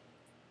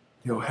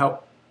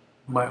help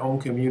my own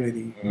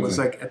community was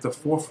like at the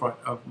forefront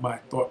of my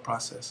thought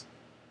process.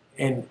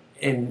 And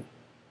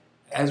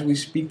as we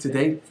speak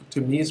today, to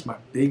me, it's my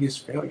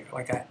biggest failure.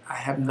 Like I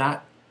have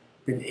not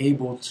been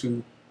able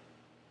to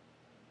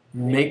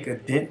make a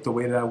dent the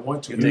way that I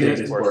want to. You take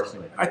it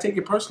personally. I take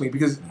it personally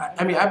because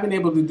I mean, I've been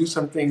able to do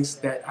some things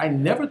that I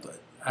never thought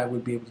I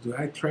would be able to do.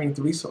 I trained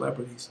 3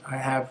 celebrities.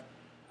 I've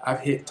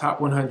hit top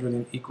 100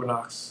 in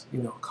Equinox,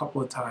 a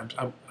couple of times.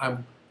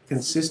 I'm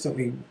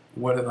consistently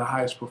one of the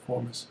highest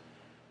performers.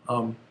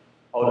 How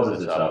does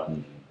this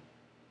happen?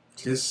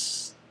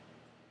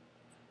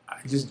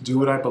 I just do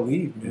what I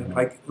believe, man.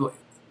 Like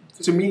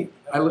to me,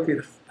 I look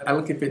at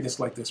fitness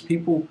like this.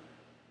 People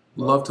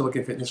love to look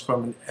at fitness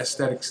from an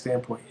aesthetic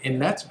standpoint, and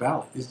that's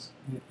valid.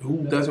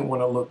 Who doesn't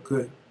want to look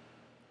good?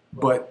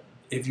 But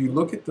if you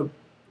look at the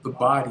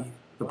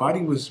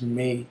body was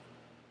made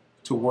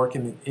to work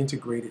in an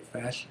integrated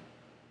fashion.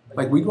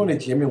 Like we go in the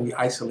gym and we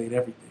isolate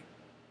everything.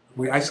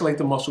 We isolate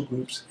the muscle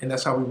groups, and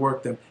that's how we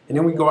work them. And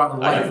then we go out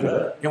in life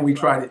and we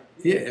try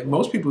to,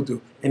 most people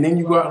do. And then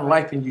you go out in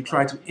life and you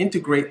try to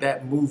integrate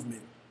that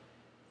movement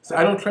So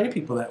I don't train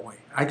people that way.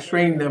 I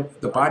train them.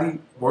 The body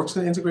works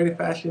in an integrated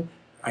fashion.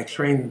 I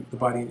train the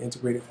body in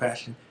integrated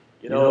fashion.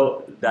 You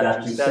know,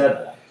 that you said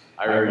that.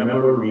 I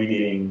remember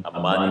reading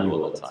a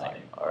manual at the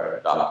time, or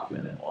a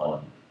document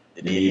on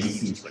the Navy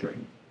SEALs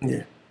training.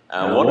 Yeah.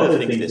 And one of the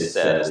things they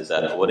said is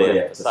that what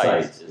they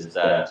emphasized is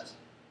that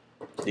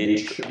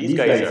these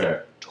guys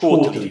are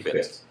totally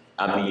fit.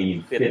 I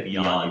mean, fit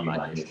beyond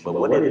imagination. But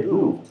what they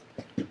do,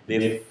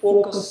 they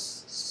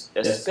focus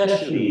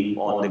especially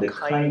on the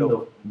kind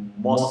of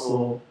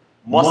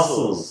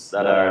muscles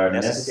that are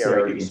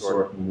necessary in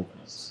certain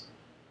movements.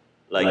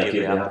 Like if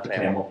you have to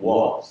climb up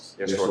walls,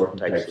 there's certain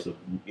types of,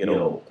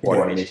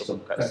 coordination,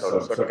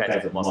 certain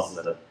kinds of muscles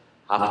that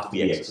have to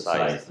be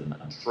exercised and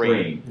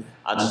trained.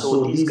 And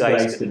so these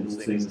guys can do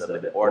things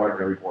that the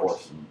ordinary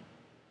person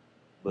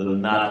will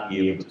not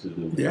be able to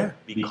do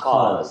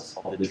because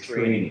of the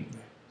training.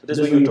 So this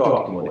is what you're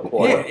talking about, the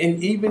core. Yeah,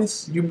 and even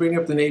you bring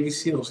up the Navy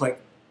SEALs, like,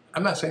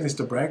 I'm not saying this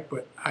to brag,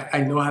 but I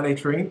know how they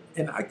train,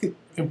 and I could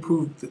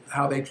improve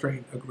how they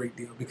train a great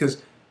deal,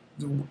 because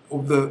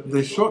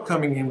the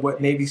shortcoming in what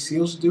Navy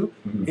SEALs do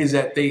is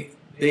that they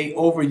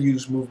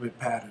overuse movement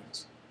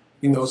patterns.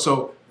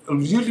 So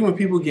usually when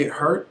people get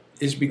hurt,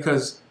 is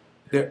because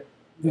they're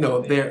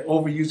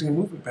overusing a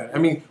movement pattern. I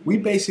mean, we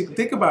basically,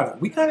 think about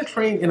it. We kind of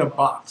train in a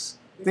box.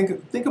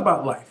 Think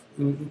about life.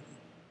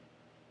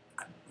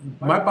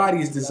 My body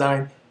is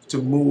designed to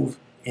move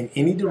in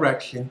any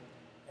direction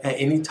at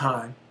any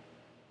time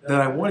that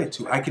I want it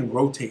to. I can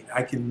rotate.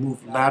 I can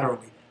move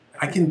laterally.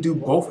 I can do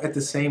both at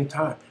the same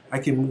time. I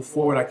can move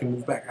forward. I can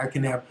move back. I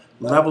can have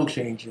level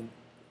change and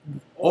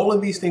all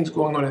of these things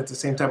going on at the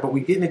same time. But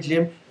we get in the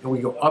gym and we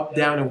go up,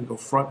 down, and we go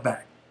front,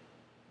 back.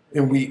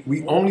 And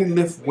we only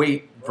lift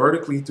weight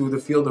vertically through the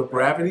field of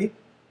gravity.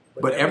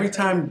 But every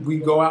time we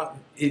go out,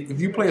 if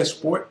you play a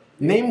sport,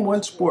 name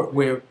one sport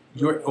where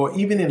or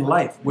even in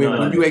life, where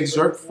when you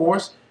exert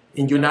force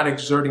and you're not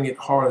exerting it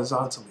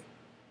horizontally.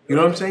 You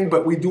know what I'm saying?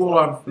 But we do all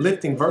our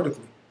lifting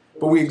vertically.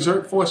 But we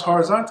exert force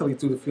horizontally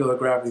through the field of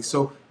gravity.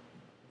 So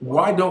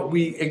why don't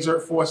we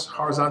exert force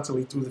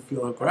horizontally through the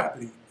field of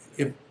gravity?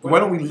 Why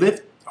don't we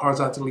lift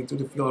horizontally through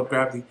the field of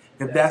gravity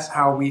if that's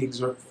how we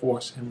exert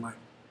force in life?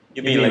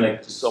 You mean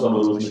like some of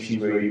those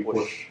machines where you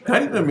push?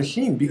 Not even a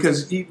machine,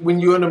 because when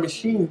you're in a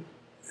machine,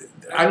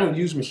 I don't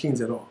use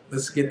machines at all.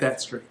 Let's get that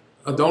straight.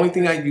 The only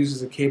thing I use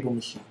is a cable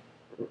machine.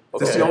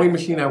 That's the only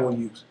machine I will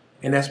use.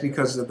 And that's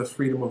because of the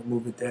freedom of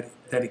movement that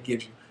it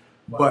gives you.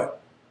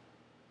 But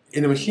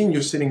in a machine,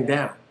 you're sitting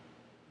down.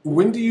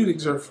 When do you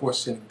exert force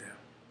sitting down?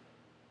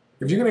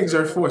 If you're going to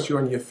exert force, you're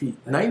on your feet.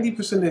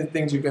 90% of the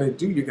things you're going to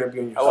do, you're going to be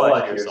on your feet. I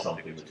want to share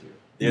something with you.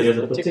 There's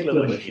a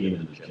particular machine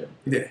in the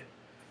gym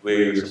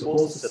where you're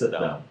supposed to sit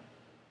down,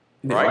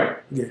 right?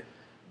 Yeah.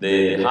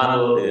 The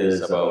handle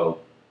is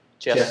about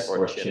chest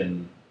or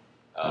chin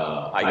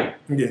height.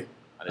 Yeah.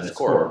 And it's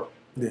curved.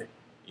 Yeah.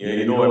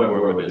 You know what I'm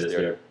working with is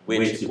there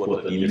weights you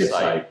put on either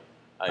side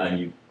and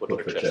you put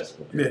your chest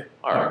on. Yeah.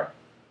 Alright.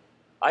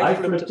 I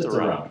flip it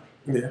around.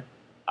 Yeah.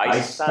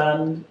 I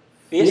stand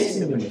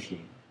facing the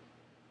machine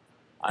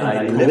and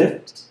I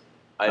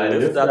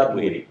lift that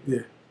weight. Yeah.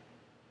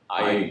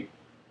 I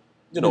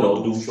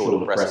do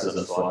shoulder presses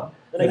and so on.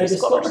 Then I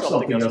discovered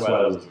something else while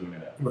I was doing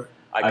that. Right.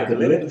 I could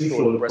lift the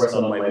shoulder press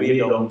on my way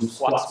down and do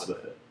squats with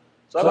it.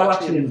 So I've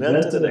actually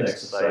invented an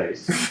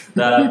exercise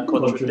that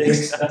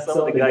contradicts some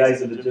of the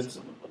guys in the gym.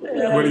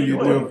 What are you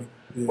doing?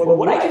 Yeah. But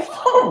what I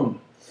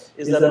found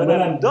is that when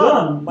I'm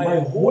done,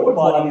 my whole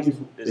body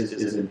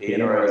is in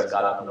pain or has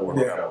gotten the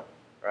workout.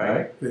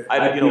 Right? Yeah.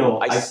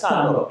 I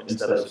stand up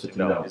instead of sitting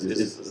down.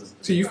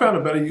 So you found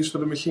a better use for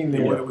the machine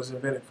than what it was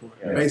invented for,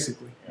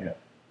 basically.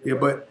 Yeah,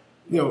 but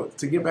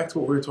to get back to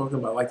what we were talking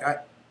about, like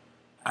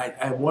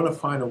I want to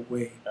find a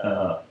way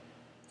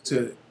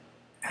to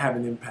have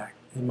an impact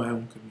in my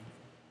own community.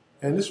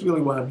 And this is really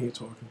why I'm here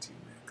talking to you,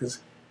 man. Because,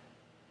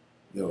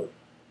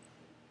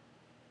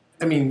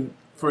 I mean,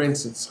 for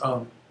instance,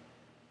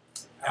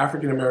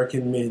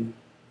 African-American men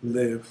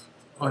live,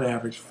 on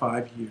average,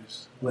 5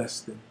 years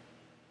less than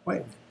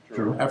white men.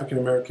 True.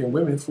 African-American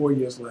women, 4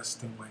 years less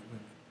than white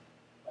women.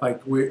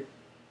 Like, we're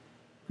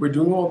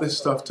doing all this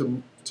stuff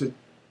to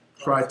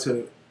try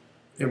to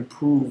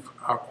improve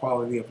our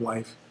quality of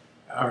life,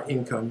 our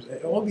incomes,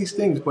 all these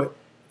things. But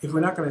if we're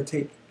not going to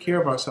take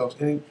care of ourselves,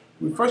 and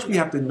first we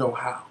have to know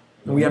how.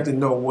 And we have to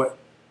know what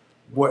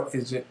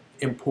is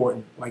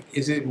important. Like,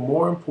 is it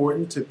more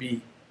important to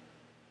be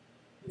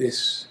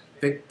this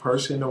thick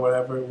person or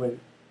whatever when,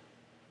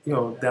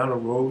 down the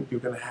road you're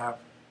going to have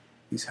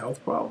these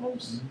health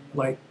problems?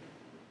 Like,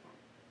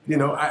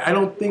 I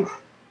don't think,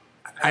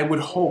 I would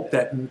hope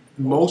that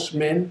most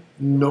men,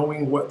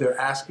 knowing what they're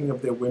asking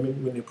of their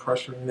women when they're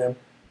pressuring them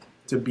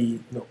to be,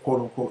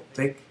 quote unquote,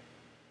 thick,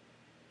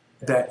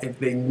 that if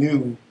they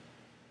knew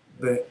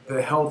the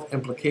health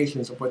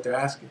implications of what they're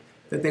asking,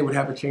 that they would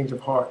have a change of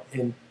heart.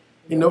 And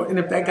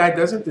if that guy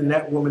doesn't, then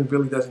that woman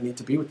really doesn't need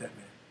to be with that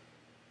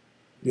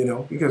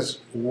man. Because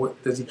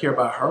what does he care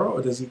about her,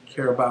 or does he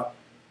care about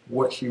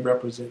what she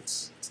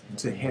represents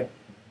to him?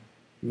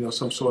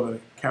 Some sort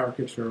of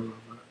caricature of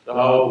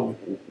So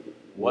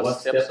what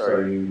steps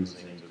are you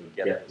using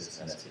to get this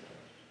message?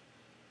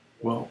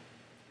 Well,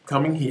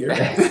 coming here.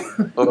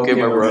 Okay,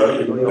 my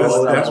brother.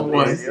 That's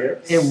one.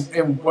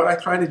 And what I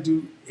try to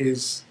do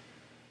is,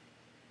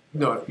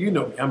 no, you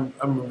know me. I'm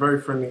a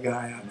very friendly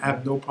guy. I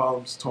have no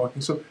problems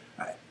talking. So,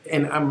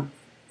 I'm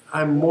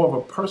more of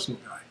a personal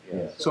guy.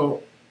 Yes.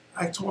 So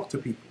I talk to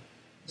people.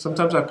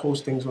 Sometimes I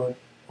post things on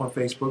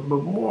Facebook,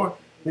 but more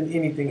than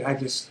anything, I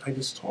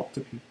just talk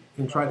to people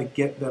and try to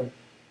get them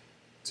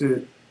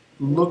to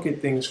look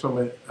at things from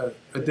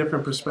a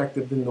different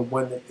perspective than the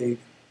one that they've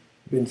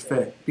been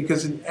fed.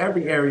 Because in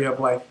every area of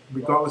life,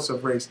 regardless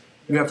of race,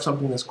 you have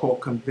something that's called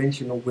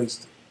conventional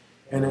wisdom.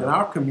 And in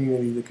our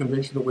community, the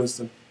conventional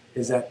wisdom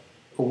is that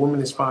a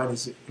woman is fine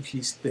if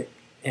she's thick,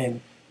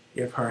 and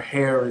if her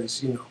hair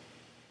is,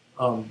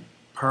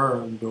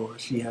 permed, or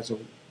she has a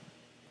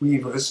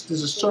weave. There's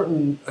a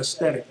certain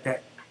aesthetic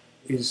that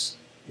is,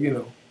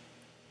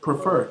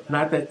 preferred.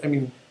 Not that, I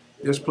mean,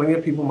 there's plenty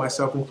of people,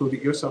 myself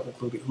included, yourself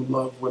included, who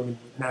love women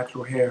with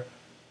natural hair,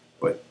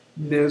 but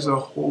there's a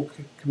whole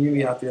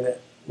community out there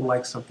that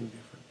likes something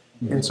different.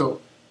 Mm-hmm. And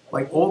so,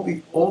 like all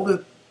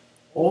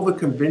the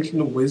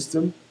conventional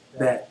wisdom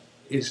that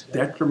is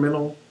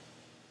detrimental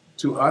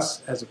to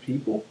us as a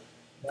people,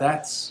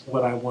 that's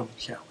what I want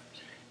to challenge.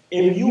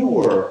 If you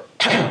were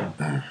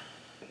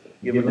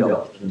given the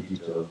opportunity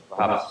to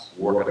perhaps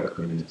work at a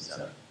community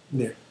center,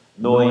 yeah,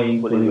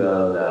 knowing fully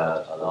well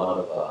that a lot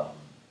of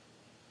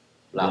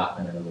black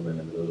men and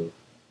women will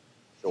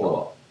show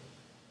up,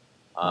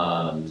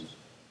 and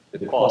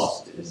the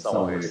cost in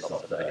some way is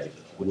subsidized,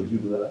 would you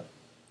do that?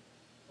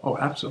 Oh,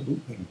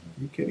 absolutely.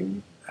 Are you kidding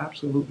me?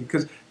 Absolutely.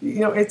 Because,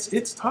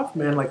 it's tough,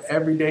 man. Like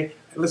every day,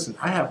 listen,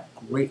 I have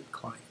great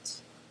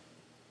clients.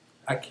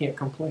 I can't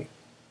complain.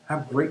 I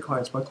have great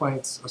clients. My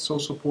clients are so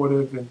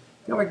supportive, and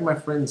they're like my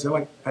friends. They're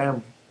like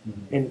family.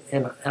 Mm-hmm.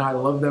 And I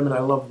love them, and I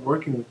love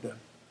working with them.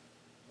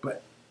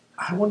 But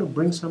I want to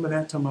bring some of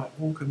that to my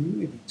own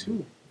community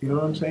too. You know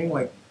what I'm saying?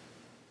 Like,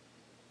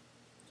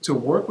 to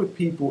work with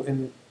people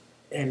and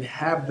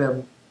have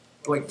them,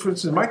 like, for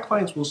instance, my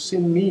clients will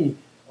send me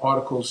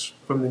articles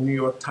from the New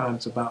York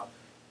Times about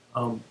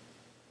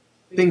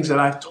things that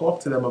I've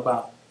talked to them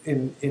about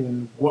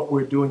in what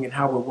we're doing and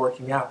how we're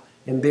working out.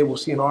 And they will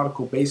see an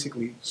article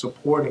basically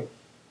supporting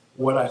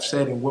what I've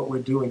said and what we're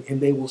doing,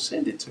 and they will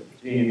send it to me.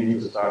 You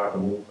need to start a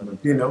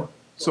movement.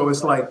 So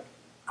it's like,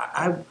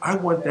 I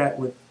want that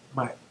with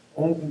my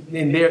own,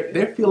 and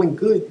they're feeling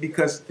good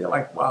because they're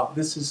like, wow,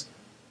 this is,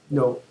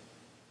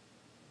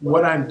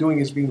 what I'm doing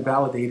is being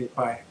validated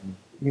by,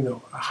 a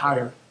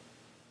higher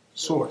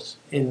source,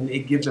 and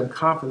it gives them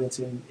confidence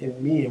in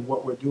me and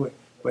what we're doing.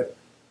 But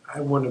I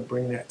want to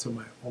bring that to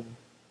my own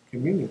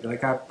community.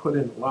 Like, I've put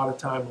in a lot of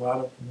time, a lot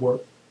of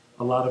work,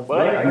 a lot of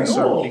research.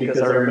 I know,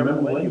 because I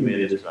remember when you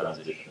made this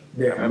transition.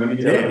 Yeah. I remember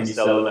you telling me,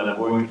 Selwyn, I'm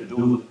going to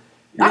do.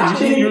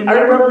 Actually, I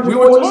remember we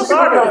were talking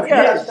about it.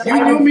 Yes.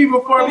 You knew me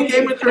before I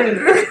became a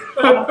trainer.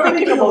 I'm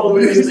thinking about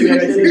doing this thing. I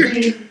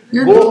said,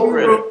 you go knew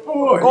me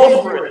before.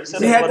 Go for it.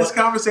 We had this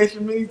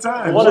conversation many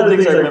times. One of the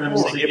things I remember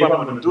saying, if I'm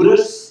going to do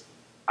this,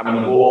 I'm going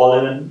to go all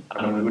in, and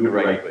I'm going to do it the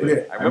right way.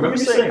 Yeah. I remember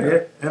you saying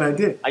that. Yeah, and I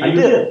did. And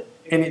you did.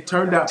 And it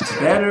turned out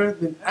better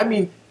than, I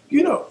mean,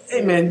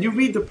 hey man, you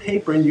read the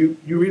paper and you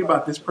read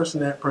about this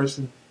person, that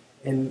person,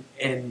 and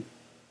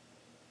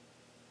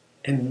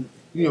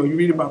you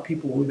read about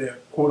people who they're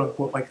quote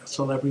unquote like a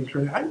celebrity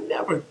trainer. I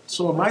never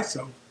saw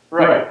myself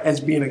as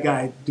being a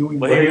guy doing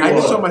that. I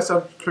just saw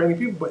myself training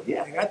people, but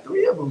yeah, I got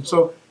 3 of them.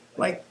 So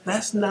like,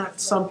 that's not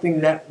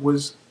something that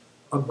was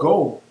a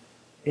goal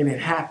and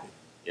it happened.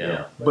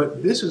 Yeah.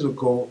 But this is a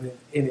goal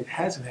and it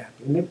hasn't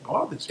happened, and it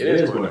bothers me.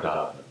 It is going to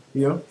happen.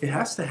 It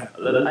has to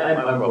happen.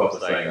 I'm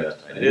prophesying that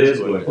it is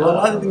going to happen. Well, a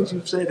lot of things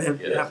you've said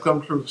have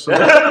come true. So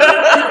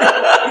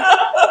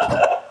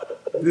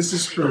this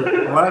is true.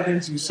 A lot of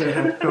things you said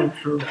have come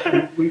true.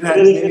 We've had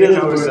it is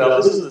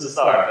this is the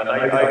start, and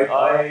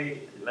I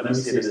let me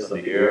say this on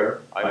the air.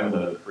 I'm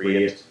going to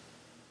create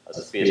a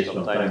space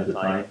from time to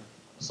time,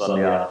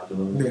 Sunday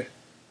afternoon.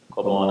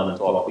 Come on and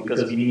talk,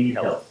 because we need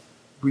help.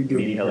 We do.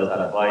 We need health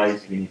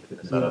advice. We need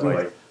fitness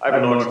advice. I've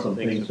learned some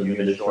things from you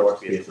in a short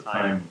space of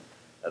time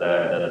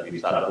that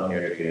we've sat down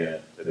here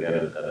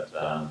together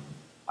that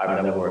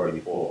I've never heard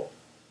before.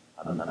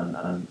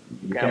 And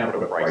you can't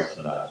put a price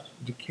on that.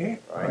 You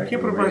can't. Right? You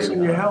can't put a price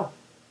on your health.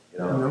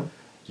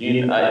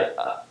 Gene,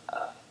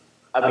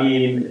 I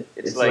mean,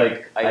 it's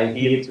like, I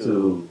hate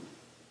to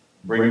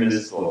bring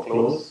this to a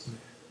close,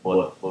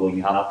 but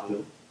we have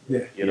to.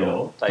 Yeah.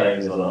 Time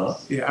is on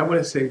us. Yeah, I want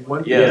to say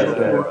one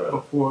thing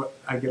before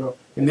I get off.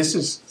 And this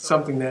is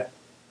something that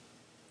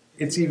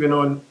it's even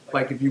on,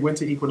 like, if you went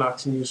to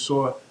Equinox and you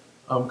saw,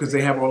 because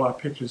they have all our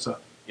pictures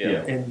up.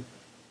 Yeah.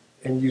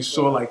 And you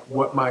saw, like,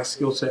 what my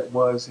skill set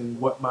was and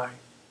what my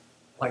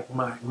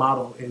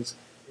model is.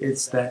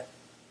 It's that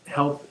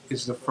health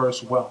is the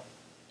first wealth.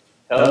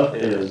 Health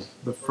is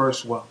the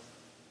first wealth.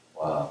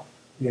 Wow.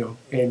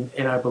 And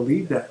I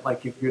believe that,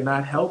 like, if you're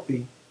not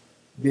healthy,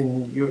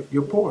 then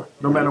you're poor,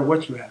 no matter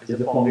what you have. It's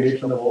the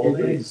foundation of all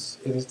things.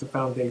 It is the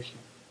foundation.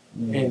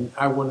 And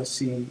I want to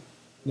see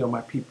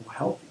my people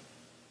healthy.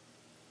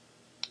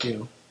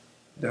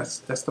 That's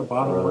the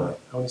bottom line.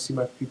 I want to see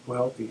my people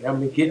healthy. I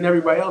mean, getting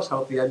everybody else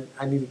healthy,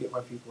 I need to get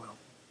my people healthy.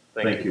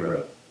 Thank you,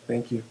 brother.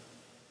 Thank you.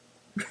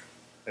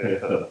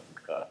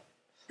 God.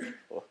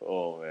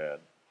 Oh, man.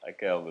 I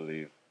can't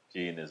believe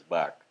Gene is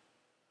back.